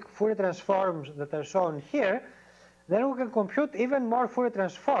basic Fourier transforms that are shown here, then we can compute even more Fourier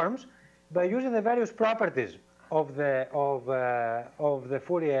transforms by using the various properties of the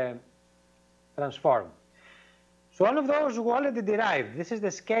Fourier transform. So all of those we already derived. This is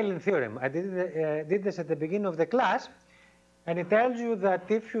the scaling theorem. I did this at the beginning of the class, and it tells you that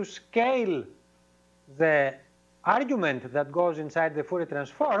if you scale the argument that goes inside the Fourier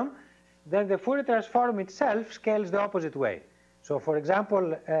transform, then the Fourier transform itself scales the opposite way. So for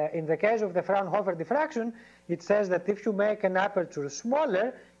example, in the case of the Fraunhofer diffraction, it says that if you make an aperture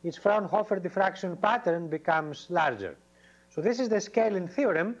smaller, its Fraunhofer diffraction pattern becomes larger. So this is the scaling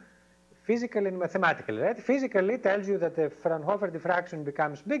theorem, physically and mathematically, right? Physically, it tells you that the Fraunhofer diffraction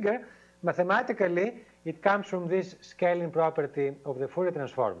becomes bigger. Mathematically, it comes from this scaling property of the Fourier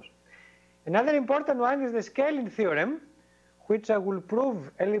transforms. Another important one is the scaling theorem, which I will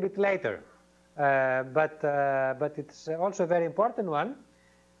prove a little bit later. But it's also a very important one.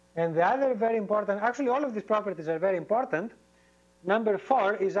 And the other very important, actually all of these properties are very important. Number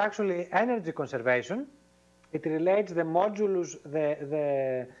 4 is actually energy conservation. It relates the modulus,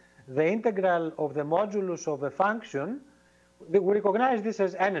 the integral of the modulus of a function. We recognize this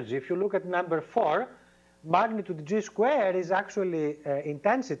as energy. If you look at number 4, magnitude g squared is actually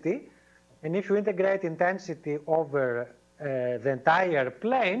intensity. And if you integrate intensity over the entire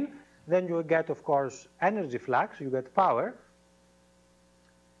plane, then you get, of course, energy flux, you get power.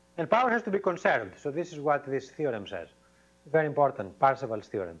 And power has to be conserved. So this is what this theorem says. Very important, Parseval's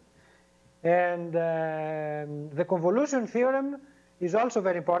theorem. And the convolution theorem is also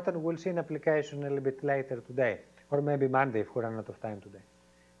very important. We'll see an application a little bit later today, or maybe Monday if we run out of time today.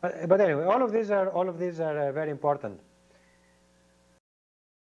 But anyway, all of these are very important.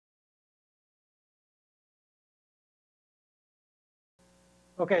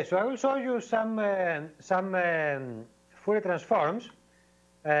 Okay, so I will show you some Fourier transforms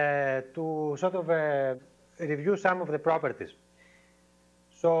to sort of review some of the properties.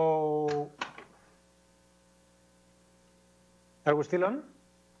 So, are we still on?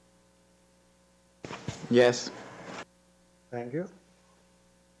 Yes. Thank you.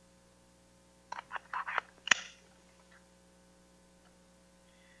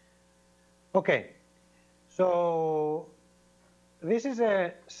 Okay, so this is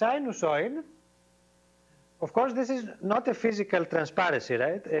a sinusoid. Of course, this is not a physical transparency,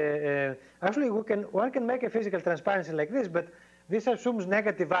 right? Actually, one can make a physical transparency like this, but this assumes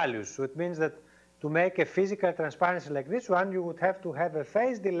negative values. So it means that to make a physical transparency like this one, you would have to have a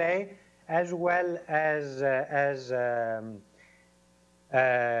phase delay as well as a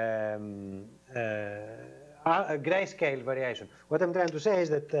grayscale variation. What I'm trying to say is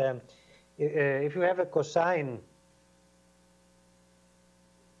that if you have a cosine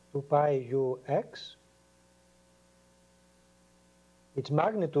 2 pi ux, its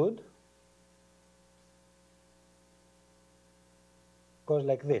magnitude goes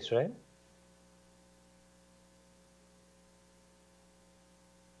like this, right?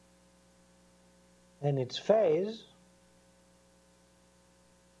 And its phase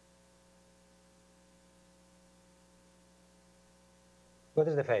what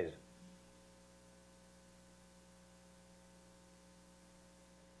is the phase?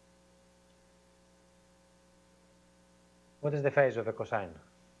 What is the phase of a cosine?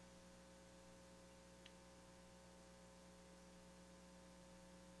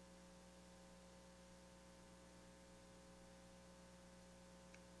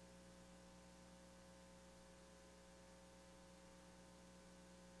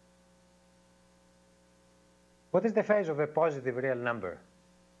 What is the phase of a positive real number?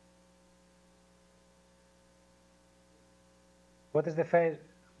 What is the phase?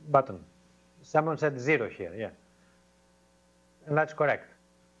 Button. Someone said 0 here, yeah. And that's correct.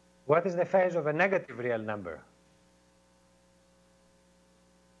 What is the phase of a negative real number?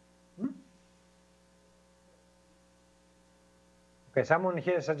 Okay, someone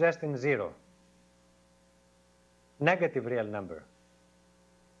here is suggesting 0. Negative real number.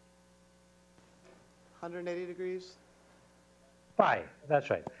 180 degrees? Pi, that's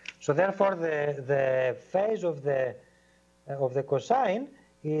right. So therefore the phase of the cosine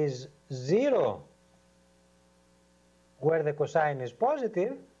is 0 where the cosine is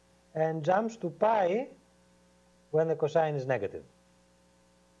positive and jumps to pi when the cosine is negative.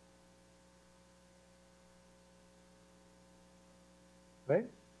 Right?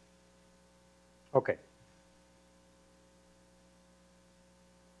 Okay.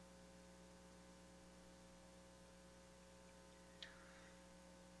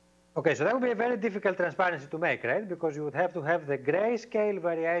 Okay, so that would be a very difficult transparency to make, right? Because you would have to have the grayscale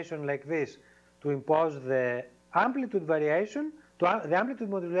variation like this to impose the amplitude variation, the amplitude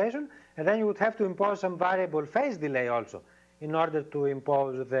modulation, and then you would have to impose some variable phase delay also in order to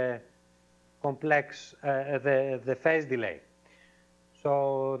impose the complex, the phase delay.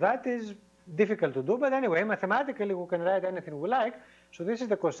 So that is difficult to do, but anyway, mathematically we can write anything we like. So this is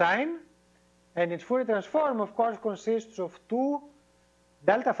the cosine, and its Fourier transform, of course, consists of two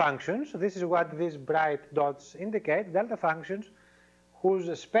delta functions. This is what these bright dots indicate, delta functions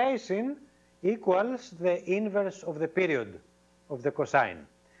whose spacing equals the inverse of the period of the cosine.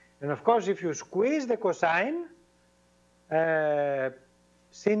 And of course, if you squeeze the cosine,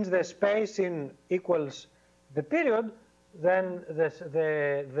 since the spacing equals the period, then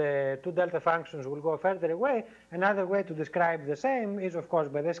the two delta functions will go further away. Another way to describe the same is, of course,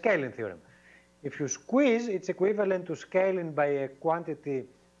 by the scaling theorem. If you squeeze, it's equivalent to scaling by a quantity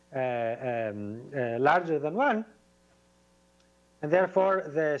larger than 1, and therefore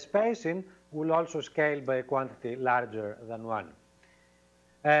the spacing will also scale by a quantity larger than 1.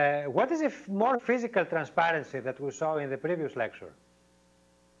 What is a more physical transparency that we saw in the previous lecture?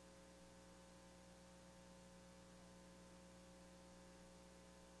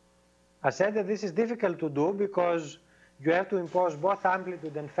 I said that this is difficult to do because you have to impose both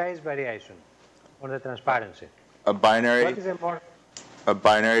amplitude and phase variation on the transparency. A binary. What is a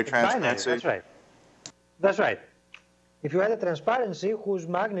binary transparency. Binary, that's right. That's right. If you had a transparency whose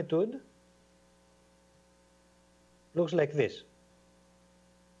magnitude looks like this.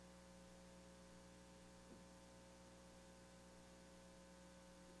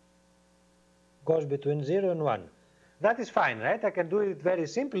 Goes between 0 and 1. That is fine, right? I can do it very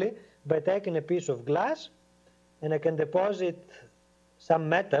simply by taking a piece of glass and I can deposit some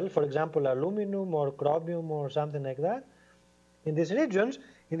metal, for example aluminum or chromium or something like that, in these regions.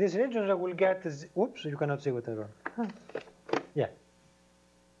 In these regions I will get, oops, you cannot see what I wrote. Yeah.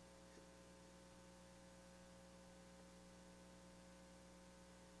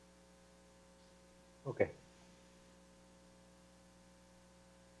 Okay.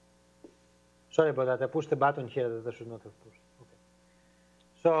 Sorry about that, I pushed the button here that I should not have pushed. Okay.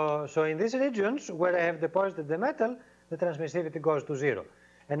 So in these regions where I have deposited the metal, the transmissivity goes to 0.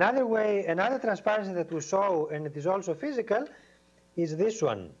 Another way, another transparency that we saw, and it is also physical, is this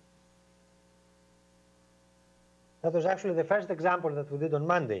one. That was actually the first example that we did on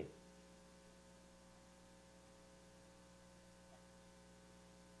Monday.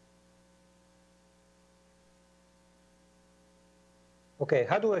 Okay,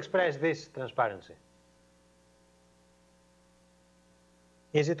 how do we express this transparency?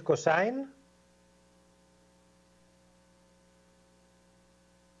 Is it cosine?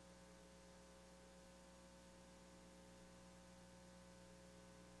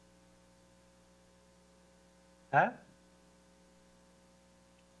 Huh?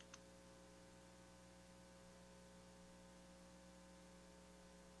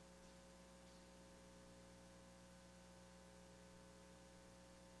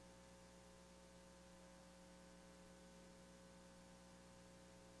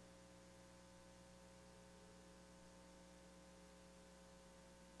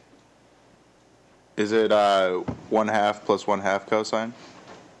 Is it 1/2 plus 1/2 cosine?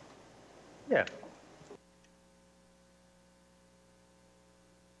 Yeah.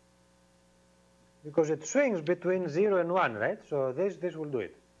 Because it swings between 0 and 1, right? So this will do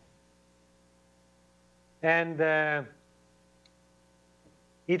it. And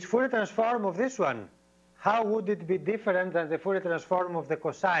its Fourier transform of this one, how would it be different than the Fourier transform of the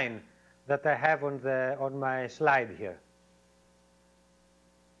cosine that I have on my slide here?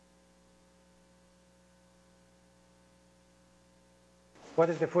 What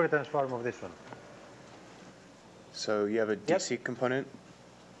is the Fourier transform of this one? So you have a DC component.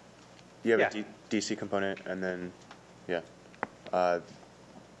 You have a DC component, and then,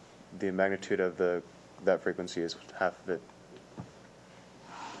 the magnitude of that frequency is half of it.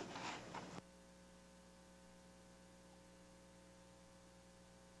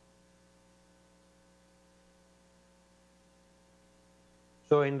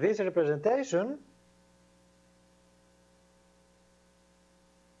 So in this representation,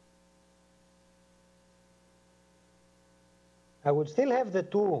 I would still have the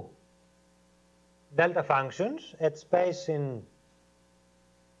two delta functions at space in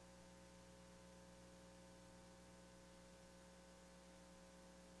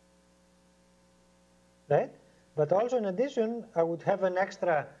right? But also in addition, I would have an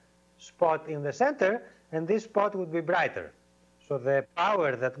extra spot in the center, and this spot would be brighter. So the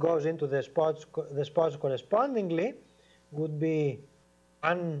power that goes into the spots correspondingly would be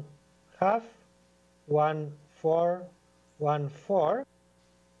 1/2, 1/4, 1/4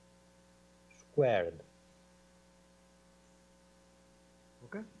 squared.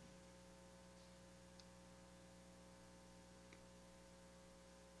 Okay.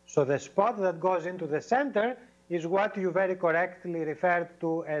 So the spot that goes into the center is what you very correctly referred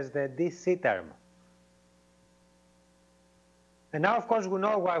to as the DC term. And now, of course, we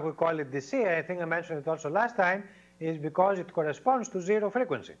know why we call it DC. I think I mentioned it also last time, is because it corresponds to zero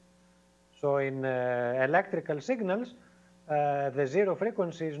frequency. So in electrical signals, the zero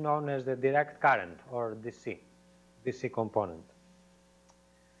frequency is known as the direct current, or DC component.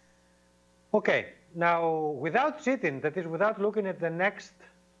 Okay, now without cheating, that is without looking at the next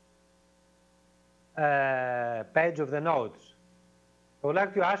page of the notes, I would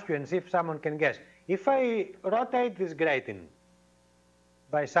like to ask you and see if someone can guess. If I rotate this grating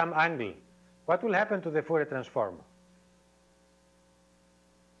by some angle, what will happen to the Fourier transform?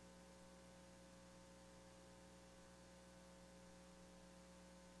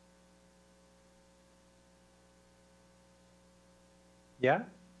 Yeah?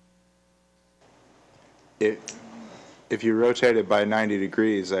 If you rotate it by 90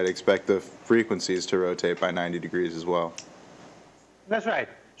 degrees, I'd expect the frequencies to rotate by 90 degrees as well. That's right.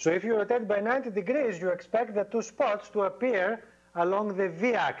 So if you rotate by 90 degrees, you expect the two spots to appear along the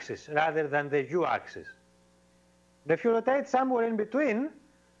v-axis rather than the u-axis. But if you rotate somewhere in between,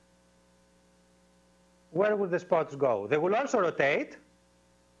 where will the spots go? They will also rotate.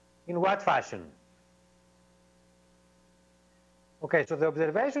 In what fashion? Okay, so the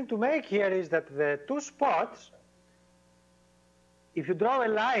observation to make here is that the two spots, if you draw a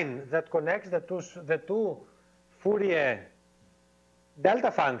line that connects the two Fourier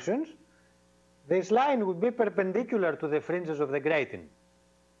delta functions, this line would be perpendicular to the fringes of the grating.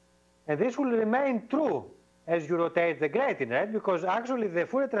 And this will remain true as you rotate the grating, right? Because actually the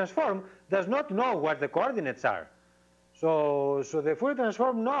Fourier transform does not know what the coordinates are. So the Fourier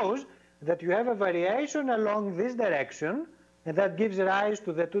transform knows that you have a variation along this direction, and that gives rise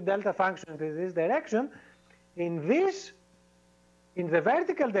to the two delta functions in this direction. In the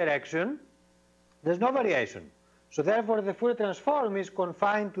vertical direction, there's no variation. So therefore, the Fourier transform is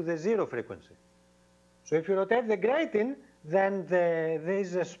confined to the zero frequency. So if you rotate the grating, then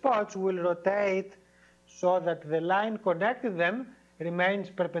these spots will rotate so that the line connecting them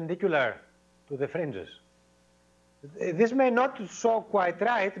remains perpendicular to the fringes. This may not show quite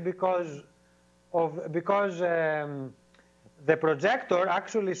right because the projector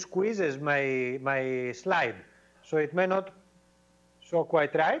actually squeezes my slide. So it may not show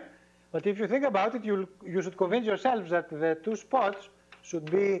quite right. But if you think about it, you should convince yourselves that the two spots should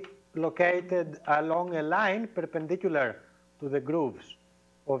be located along a line perpendicular to the grooves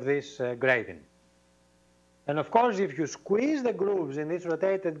of this grating. And of course, if you squeeze the grooves in this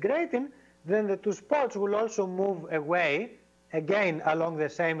rotated grating, then the two spots will also move away, again along the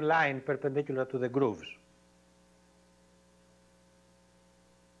same line perpendicular to the grooves.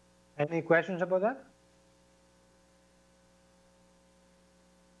 Any questions about that?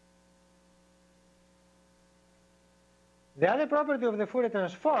 The other property of the Fourier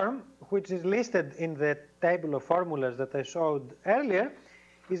transform, which is listed in the table of formulas that I showed earlier,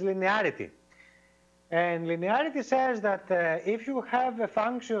 is linearity. And linearity says that if you have a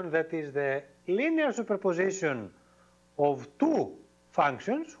function that is the linear superposition of two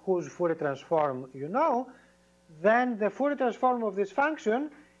functions whose Fourier transform you know, then the Fourier transform of this function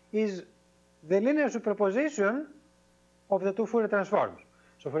is the linear superposition of the two Fourier transforms.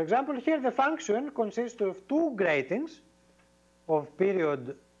 So for example, here the function consists of two gratings of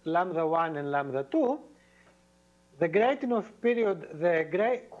period lambda 1 and lambda 2. The grating of period,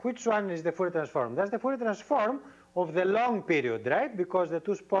 which one is the Fourier transform? That's the Fourier transform of the long period, right? Because the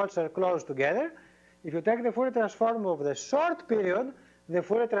two spots are close together. If you take the Fourier transform of the short period, the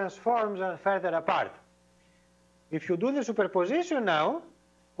Fourier transforms are further apart. If you do the superposition now,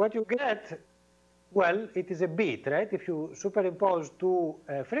 what you get, well, it is a beat, right? If you superimpose two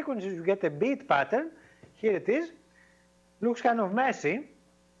frequencies, you get a beat pattern. Here it is. Looks kind of messy.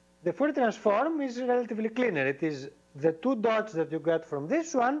 The Fourier transform is relatively cleaner. It is the two dots that you get from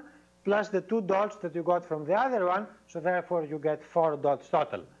this one plus the two dots that you got from the other one, so therefore you get 4 dots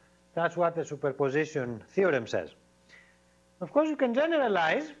total. That's what the superposition theorem says. Of course, you can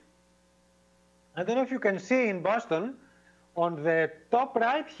generalize. I don't know if you can see in Boston, on the top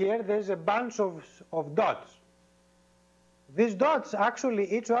right here, there's a bunch of dots. These dots, actually,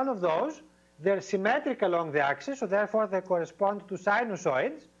 each one of those, they're symmetric along the axis, so therefore they correspond to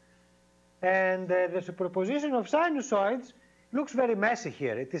sinusoids. And the superposition of sinusoids looks very messy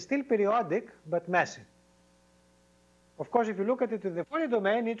here. It is still periodic, but messy. Of course, if you look at it in the Fourier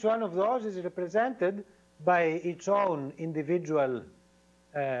domain, each one of those is represented by its own individual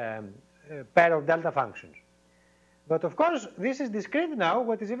pair of delta functions. But of course, this is discrete now.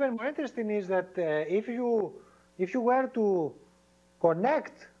 What is even more interesting is that if you were to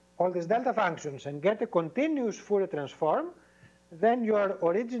connect all these delta functions and get a continuous Fourier transform, then your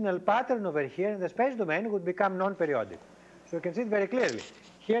original pattern over here in the space domain would become non-periodic. So you can see it very clearly.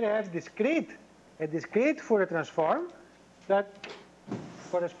 Here I have a discrete Fourier transform that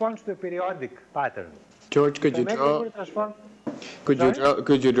corresponds to a periodic pattern. George, could you draw the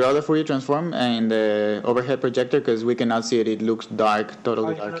Fourier transform and the overhead projector, because we cannot see it. It looks dark,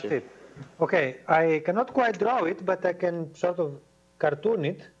 totally dark here. Okay, I cannot quite draw it, but I can sort of cartoon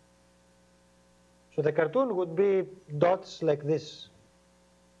it. So the cartoon would be dots like this.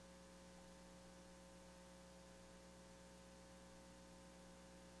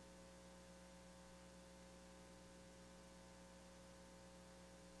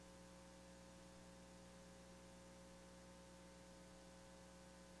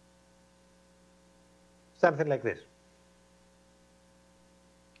 Something like this.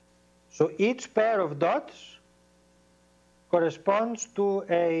 So each pair of dots corresponds to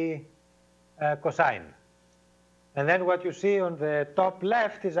a cosine. And then what you see on the top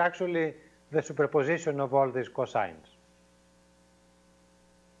left is actually the superposition of all these cosines.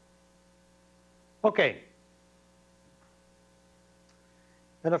 Okay.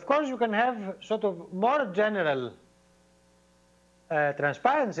 And of course you can have sort of more general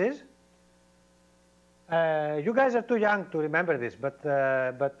transparencies. You guys are too young to remember this, but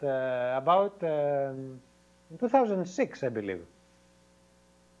about in 2006, I believe,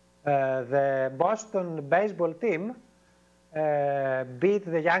 the Boston baseball team beat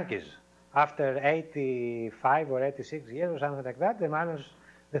the Yankees after 85 or 86 years or something like that.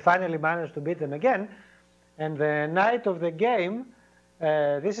 They finally managed to beat them again. And the night of the game,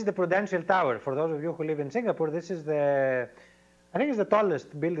 this is the Prudential Tower. For those of you who live in Singapore, this is I think it's the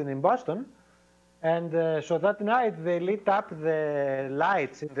tallest building in Boston. And so that night they lit up the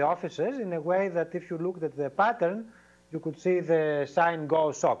lights in the offices in a way that if you looked at the pattern, you could see the sign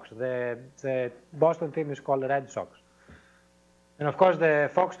Go Sox. The Boston team is called Red Sox. And of course the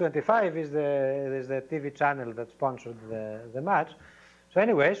Fox 25 is the TV channel that sponsored the match. So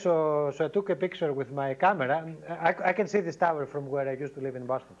anyway, so I took a picture with my camera. I can see this tower from where I used to live in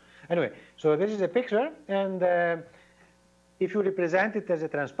Boston. Anyway, so this is a picture, and if you represent it as a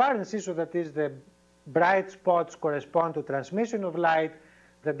transparency, so that is the bright spots correspond to transmission of light,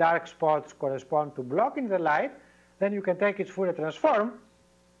 the dark spots correspond to blocking the light, then you can take its Fourier transform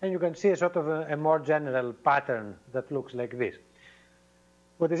and you can see a sort of a more general pattern that looks like this.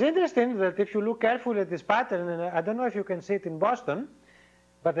 What is interesting is that if you look carefully at this pattern, and I don't know if you can see it in Boston,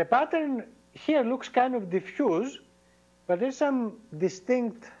 but the pattern here looks kind of diffuse, but there's some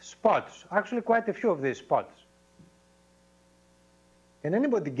distinct spots, actually quite a few of these spots. Can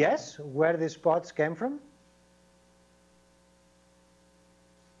anybody guess where these spots came from?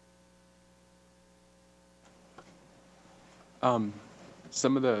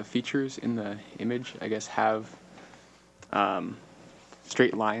 Some of the features in the image, I guess, have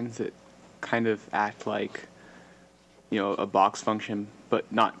straight lines that kind of act like, a box function,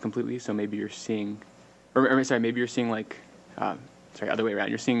 but not completely. So maybe you're seeing, maybe you're seeing like, other way around.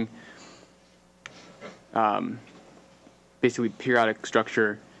 You're seeing basically periodic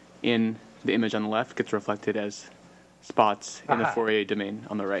structure in the image on the left gets reflected as spots in the Fourier domain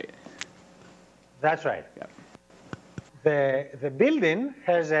on the right. That's right. Yeah. The building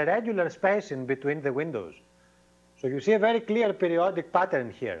has a regular space in between the windows. So you see a very clear periodic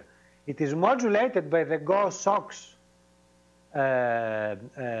pattern here. It is modulated by the Go Sox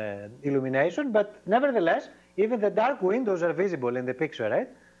illumination, but nevertheless, even the dark windows are visible in the picture, right?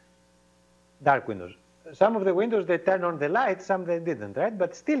 Dark windows. Some of the windows, they turn on the light, some they didn't, right?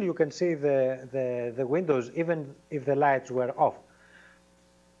 But still you can see the windows even if the lights were off.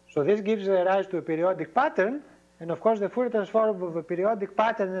 So this gives rise to a periodic pattern, and of course the Fourier transform of a periodic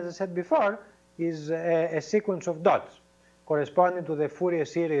pattern, as I said before, is a sequence of dots corresponding to the Fourier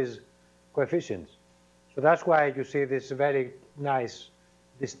series coefficients. So that's why you see this very nice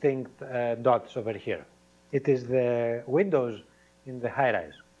distinct dots over here. It is the windows in the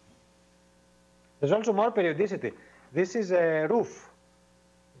high-rise. There's also more periodicity. This is a roof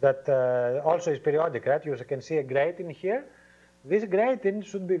that also is periodic, right? You can see a grating here. This grating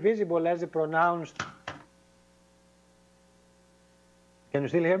should be visible as a pronounced. Can you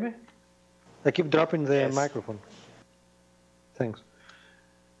still hear me? I keep dropping the microphone. Thanks.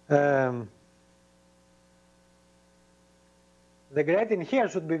 The grating here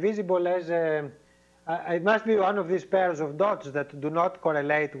should be visible as a, it must be one of these pairs of dots that do not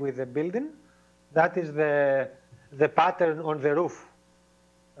correlate with the building. That is the pattern on the roof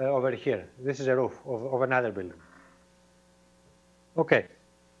over here. This is a roof of another building. Okay.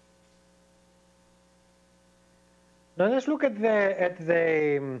 Now let's look at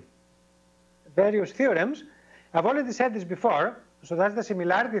the various theorems. I've already said this before, so that's the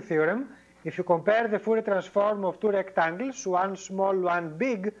similarity theorem. If you compare the Fourier transform of two rectangles, one small, one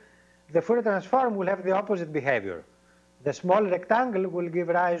big, the Fourier transform will have the opposite behavior. The small rectangle will give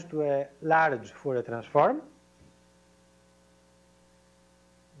rise to a large Fourier transform.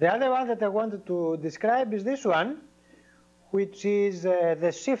 The other one that I wanted to describe is this one, which is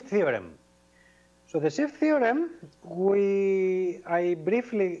the shift theorem. So the shift theorem, we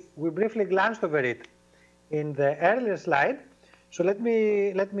briefly glanced over it in the earlier slide. So let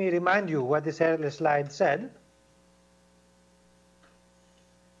me remind you what this earlier slide said.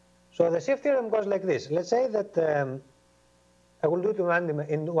 So the shift theorem goes like this. Let's say that I will do it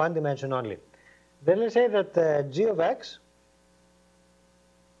in one dimension only. Then let's say that g of x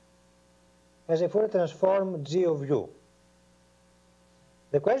has a Fourier transform g of u.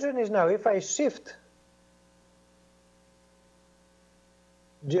 The question is now, if I shift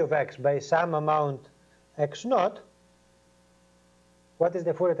g of x by some amount x naught, what is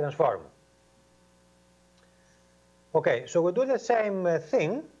the Fourier transform? Okay, so we do the same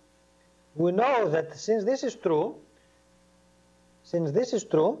thing. We know that since this is true,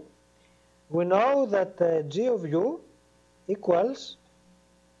 we know that g of u equals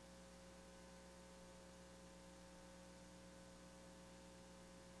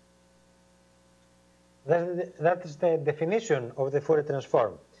that is the definition of the Fourier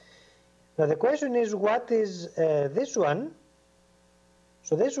transform. Now the question is, what is this one?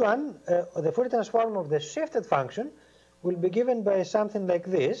 So this one, the Fourier transform of the shifted function, will be given by something like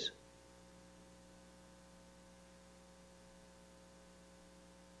this.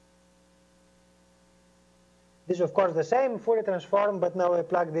 This is of course the same Fourier transform, but now I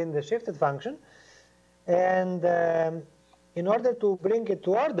plugged in the shifted function. And in order to bring it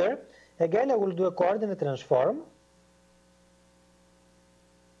to order, again I will do a coordinate transform.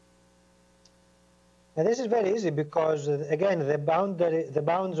 And this is very easy because, again, the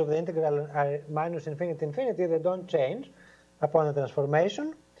bounds of the integral are minus infinity, infinity. They don't change upon the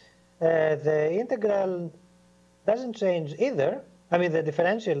transformation. The integral doesn't change either. I mean, the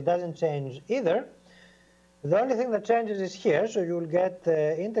differential doesn't change either. The only thing that changes is here, so you will get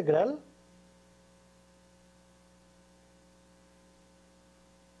the integral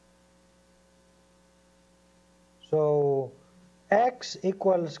so x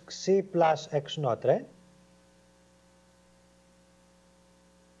equals c plus x naught, right?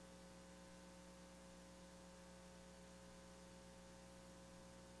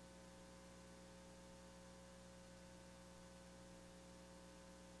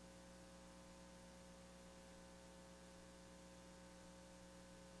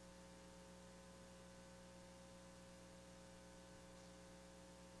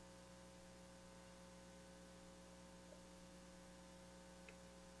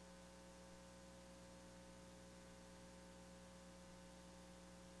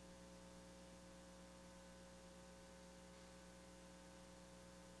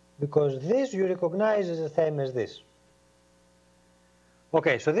 Because this you recognize is the same as this.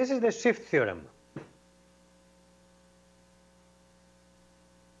 Okay, so this is the shift theorem.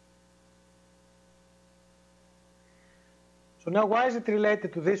 So now why is it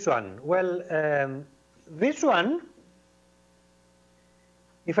related to this one? Well, this one,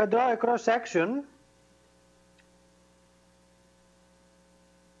 if I draw a cross section,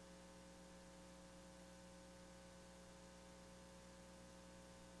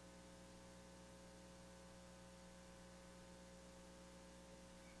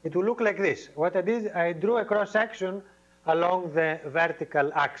 it will look like this. What I did, I drew a cross section along the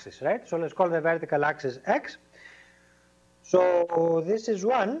vertical axis, right? So let's call the vertical axis x. So this is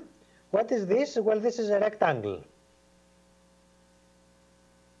one. What is this? Well, this is a rectangle.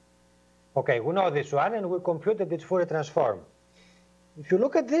 Okay, we know this one and we computed its Fourier transform. If you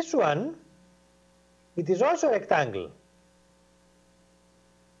look at this one, it is also a rectangle.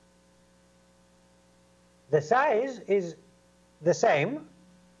 The size is the same.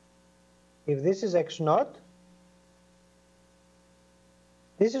 If this is x naught,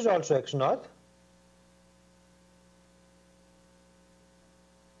 this is also x naught,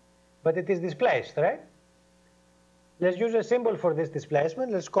 but it is displaced, right? Let's use a symbol for this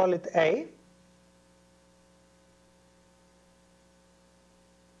displacement. Let's call it A.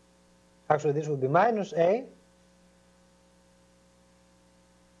 Actually, this would be minus A.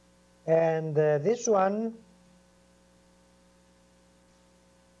 And this one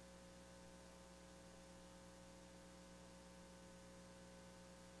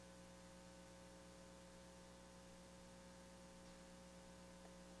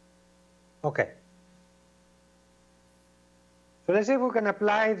okay. So let's see if we can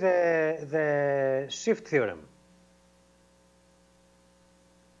apply the shift theorem.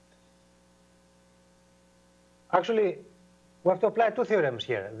 Actually, we have to apply two theorems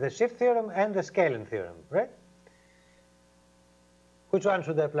here, the shift theorem and the scaling theorem, right? Which one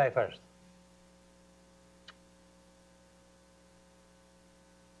should I apply first?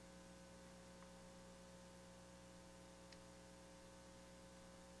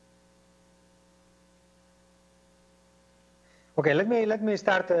 Okay, let me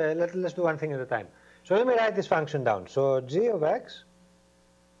start, let's do one thing at a time. So let me write this function down. So g of x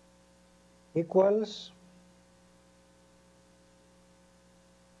equals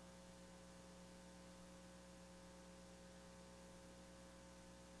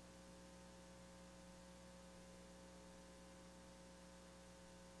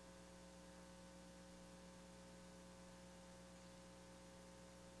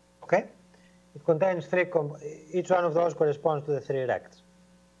okay. It contains three, each one of those corresponds to the three rects.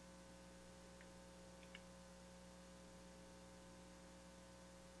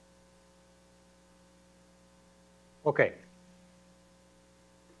 Okay.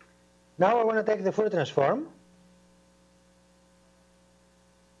 Now I want to take the Fourier transform.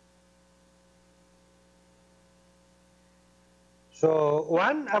 So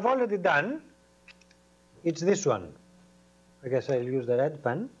one I've already done. It's this one. I guess I'll use the red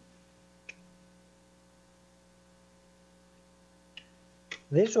pen.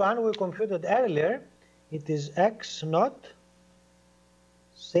 This one we computed earlier. It is x naught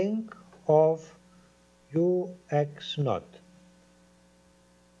sinc of ux naught.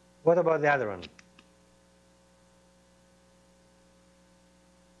 What about the other one?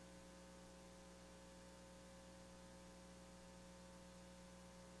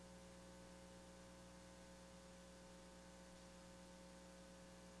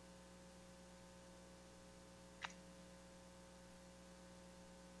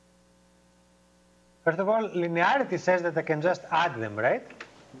 First of all, linearity says that I can just add them, right?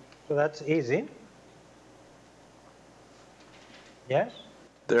 So that's easy. Yes?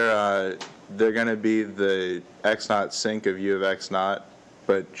 They're going to be the x naught sinc of u of x naught,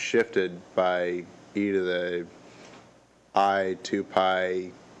 but shifted by e to the I 2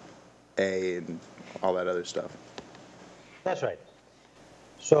 pi a and all that other stuff. That's right.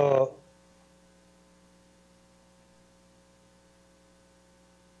 So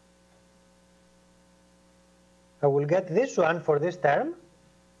I will get this one for this term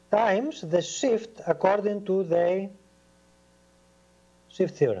times the shift according to the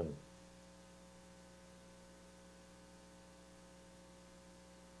shift theorem.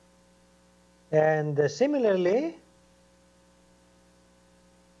 And similarly,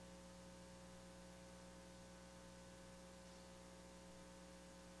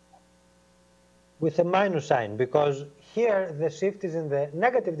 with a minus sign, because here the shift is in the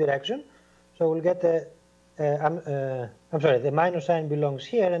negative direction, so we'll get a I'm sorry, the minus sign belongs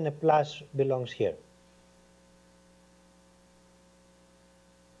here and the plus belongs here.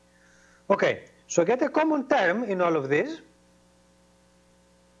 Okay, so get a common term in all of this.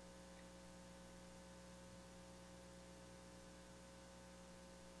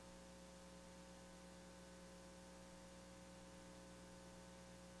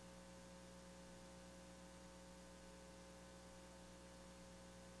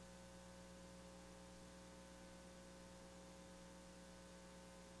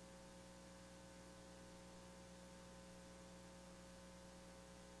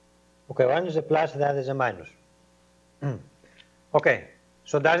 Okay, one is a plus, the other is a minus. Okay,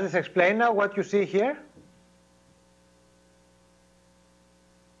 So does this explain now what you see here?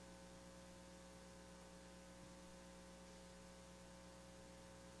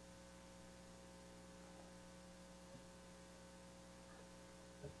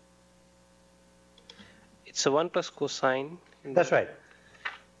 It's a 1 plus cosine. That's right.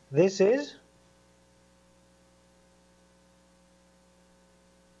 This is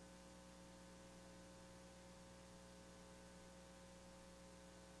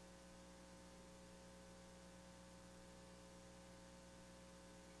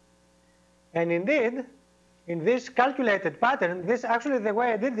and indeed, in this calculated pattern, this actually the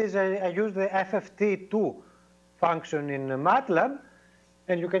way I did this, I used the FFT2 function in MATLAB,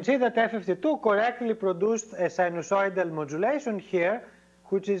 and you can see that FFT2 correctly produced a sinusoidal modulation here,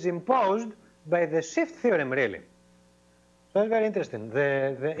 which is imposed by the shift theorem, really. So that's very interesting.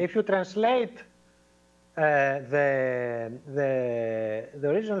 If you translate the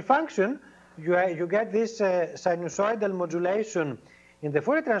original function, you get this sinusoidal modulation in the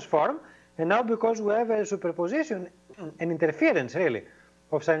Fourier transform, and now because we have a superposition, an interference really,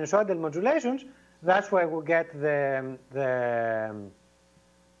 of sinusoidal modulations, that's why we get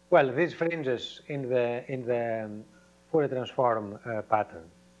well, these fringes in the Fourier transform pattern.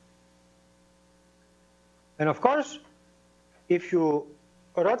 And of course, if you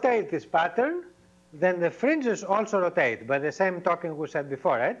rotate this pattern, then the fringes also rotate by the same token we said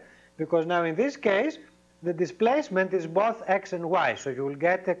before, right? Because now in this case, the displacement is both x and y, so you will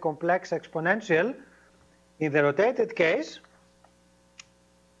get a complex exponential in the rotated case.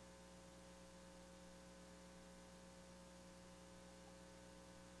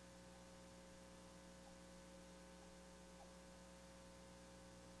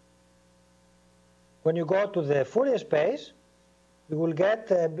 When you go to the Fourier space, you will get,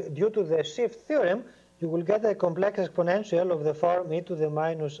 due to the shift theorem, you will get a complex exponential of the form e to the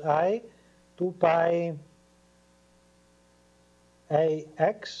minus I 2 pi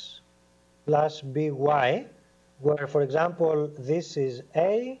ax plus by, where, for example, this is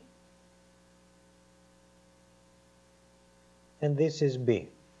a and this is b.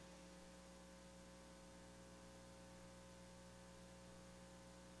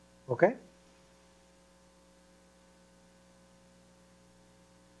 Okay?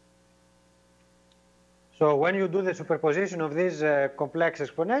 So when you do the superposition of these complex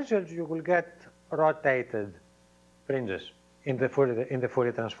exponentials, you will get rotated fringes in the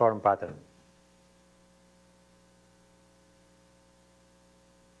Fourier transform pattern.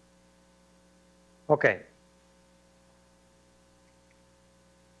 Okay.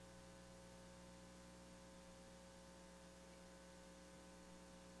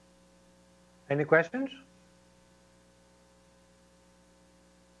 Any questions?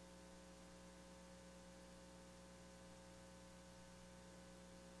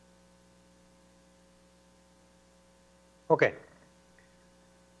 Okay.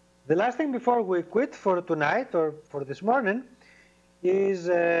 The last thing before we quit for tonight or for this morning is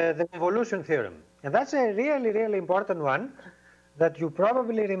the convolution theorem. And that's a really, really important one that you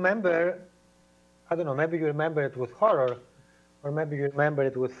probably remember. I don't know, maybe you remember it with horror or maybe you remember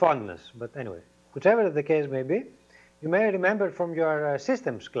it with fondness. But anyway, whichever the case may be, you may remember from your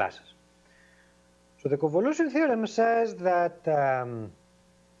systems classes. So the convolution theorem says that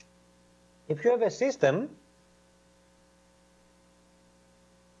if you have a system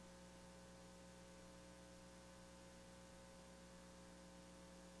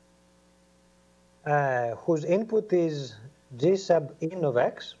whose input is g sub in of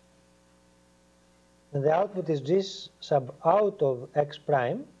x, and the output is g sub out of x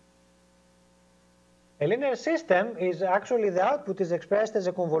prime, a linear system is actually the output is expressed as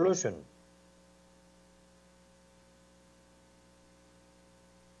a convolution.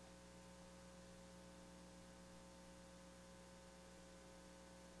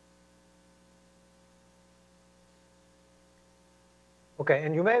 Okay,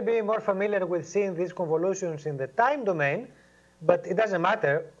 and you may be more familiar with seeing these convolutions in the time domain, but it doesn't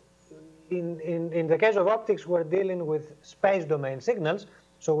matter. In the case of optics, we're dealing with space domain signals,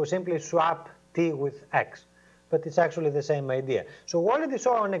 so we simply swap t with x. But it's actually the same idea. So we already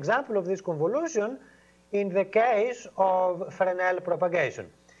saw an example of this convolution in the case of Fresnel propagation.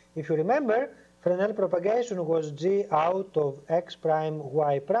 If you remember, Fresnel propagation was g out of x prime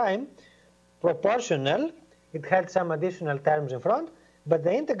y prime, proportional. It had some additional terms in front. But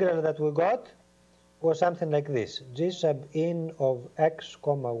the integral that we got was something like this, g sub in of x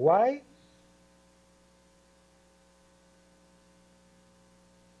comma y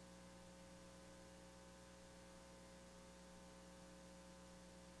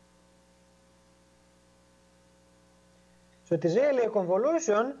So it is really a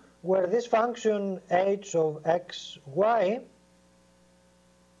convolution where this function h of x, y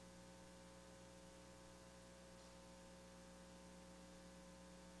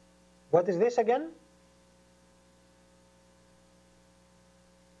what is this again?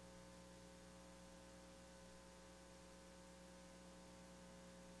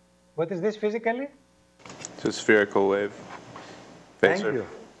 What is this physically? It's a spherical wave. Thank Phasor. you.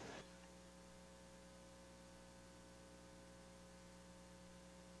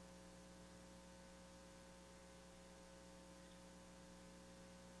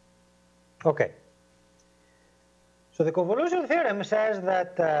 Okay. So the convolution theorem says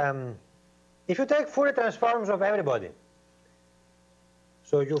that if you take Fourier transforms of everybody,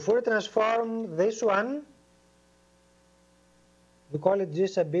 so you Fourier transform this one, you call it G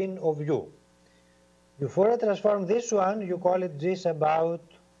sub in of u. You Fourier transform this one, you call it G sub out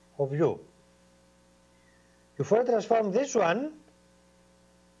of u. You Fourier transform this one,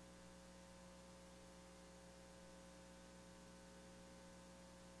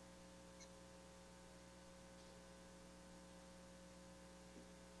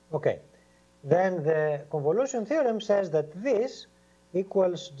 okay, then the convolution theorem says that this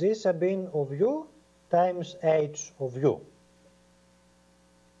equals G sub in of u times h of u.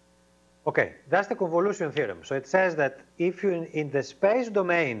 Okay, that's the convolution theorem. So it says that if you in the space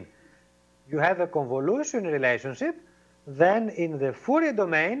domain you have a convolution relationship, then in the Fourier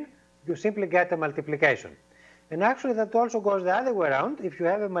domain you simply get a multiplication. And actually that also goes the other way around. If you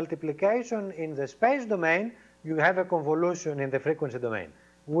have a multiplication in the space domain, you have a convolution in the frequency domain.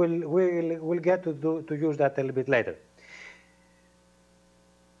 We'll get to use that a little bit later.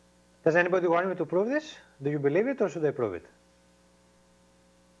 Does anybody want me to prove this? Do you believe it or should I prove it?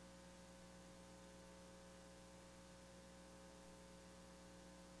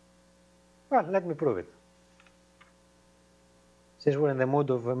 Well, let me prove it. Since we're in the mood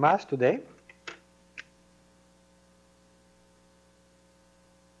of math today.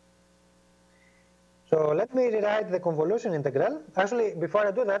 So let me rewrite the convolution integral. Actually, before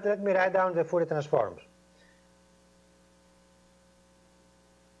I do that, let me write down the Fourier transforms.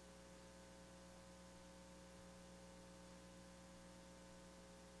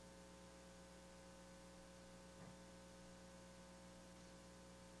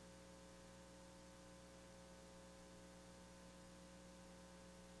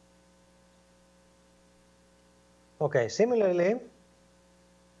 Okay, similarly,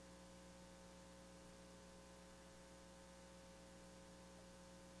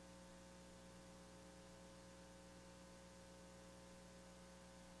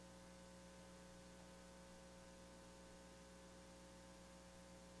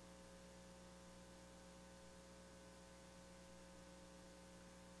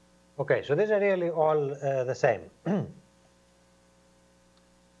 okay, so these are really all the same.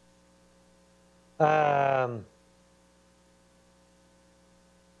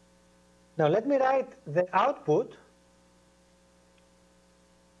 Now let me write the output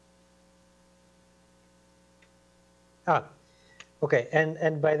okay,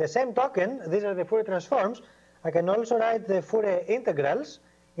 and by the same token, these are the Fourier transforms. I can also write the Fourier integrals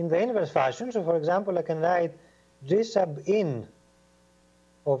in the inverse fashion. So for example, I can write G sub in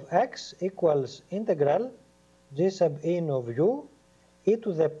of x equals integral G sub in of u e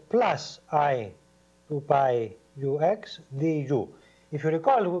to the plus I 2 pi ux du. If you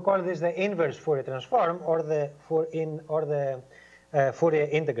recall, we call this the inverse Fourier transform or the Fourier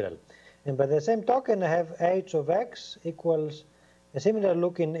integral. And by the same token, I have h of x equals a similar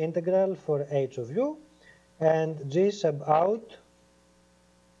looking integral for h of u, and g sub out,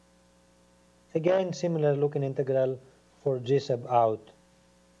 again similar looking integral for g sub out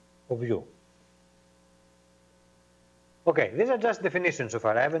of u. Okay, these are just definitions so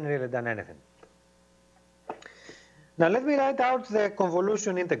far. I haven't really done anything. Now let me write out the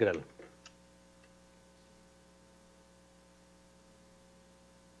convolution integral.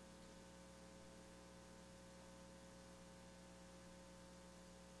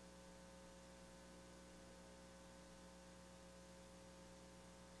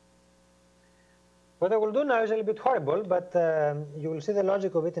 What I will do now is a little bit horrible, but you will see the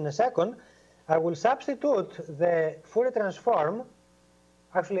logic of it in a second. I will substitute the Fourier transform,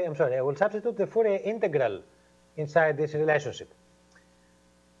 actually I'm sorry, I will substitute the Fourier integral inside this relationship.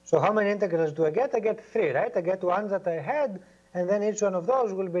 So how many integrals do I get? I get 3, right? I get ones that I had, and then each one of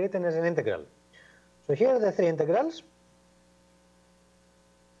those will be written as an integral. So here are the 3 integrals.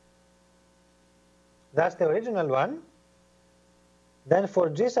 That's the original one. Then for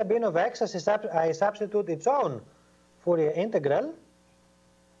g sub in of x, I substitute its own Fourier integral.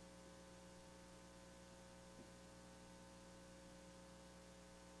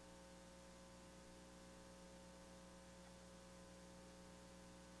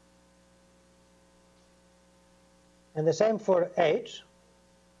 and the same for h.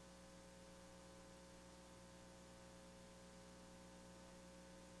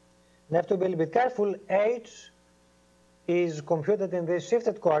 You have to be a little bit careful. H is computed in these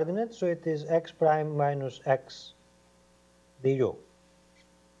shifted coordinates, so it is x prime minus x du.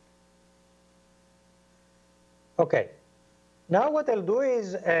 Okay. Now what I'll do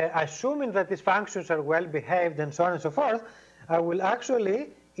is, assuming that these functions are well behaved and so on and so forth, I will actually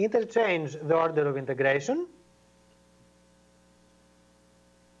interchange the order of integration.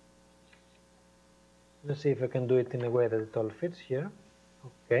 Let's see if I can do it in a way that it all fits here.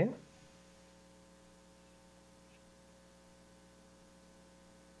 Okay.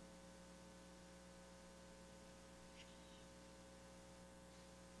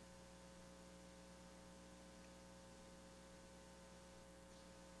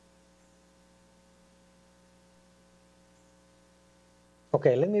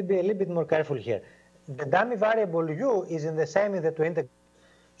 Okay, let me be a little bit more careful here. The dummy variable u is in the same in the two integrals.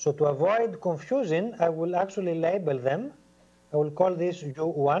 So to avoid confusion, I will actually label them. I will call this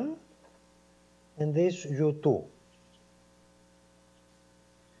u1 and this u2.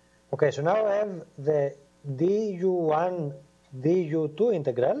 Okay, so now I have the du1, du2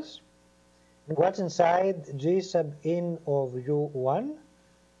 integrals. What's inside g sub in of u1,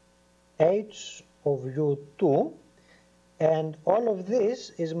 h of u2, and all of this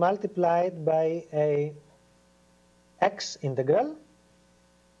is multiplied by a x integral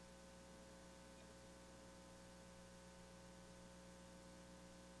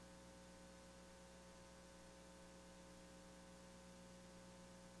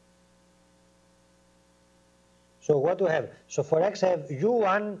So what do we have? So for x I have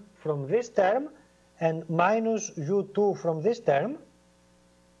u1 from this term and minus u2 from this term.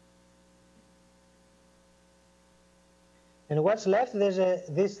 And what's left? There's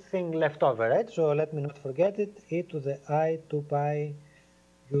this thing left over, right? So let me not forget it, e to the I 2 pi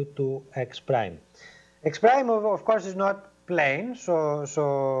u2 x prime. X prime, of course, is not plane,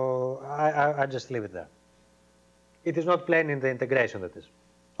 so I just leave it there. It is not plane in the integration, that is.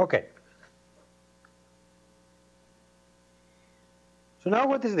 Okay. So now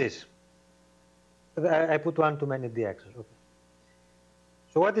what is this? I put one too many dx's. Okay.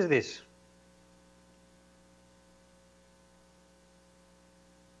 So what is this?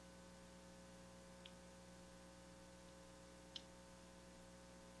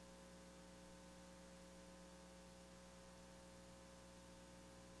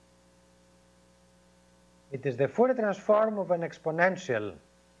 It is the Fourier transform of an exponential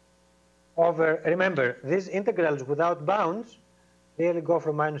over, remember, these integrals without bounds really go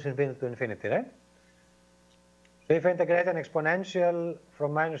from minus infinity to infinity, right? So if I integrate an exponential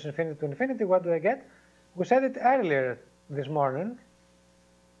from minus infinity to infinity, what do I get? We said it earlier this morning.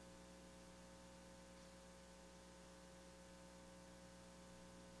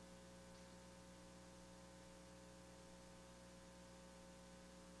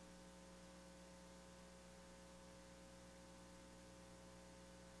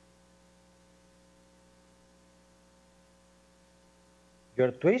 Your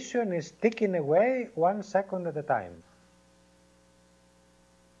tuition is ticking away 1 second at a time.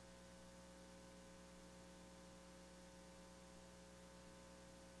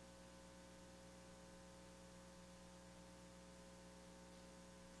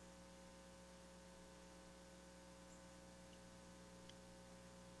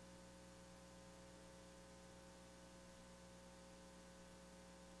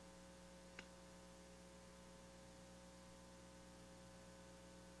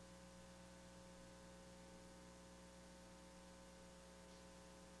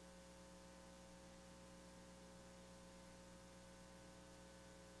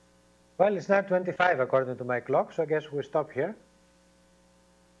 Well, it's now 25 according to my clock, so I guess we stop here.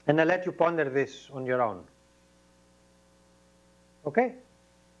 And I'll let you ponder this on your own. Okay?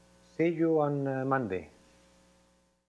 See you on Monday.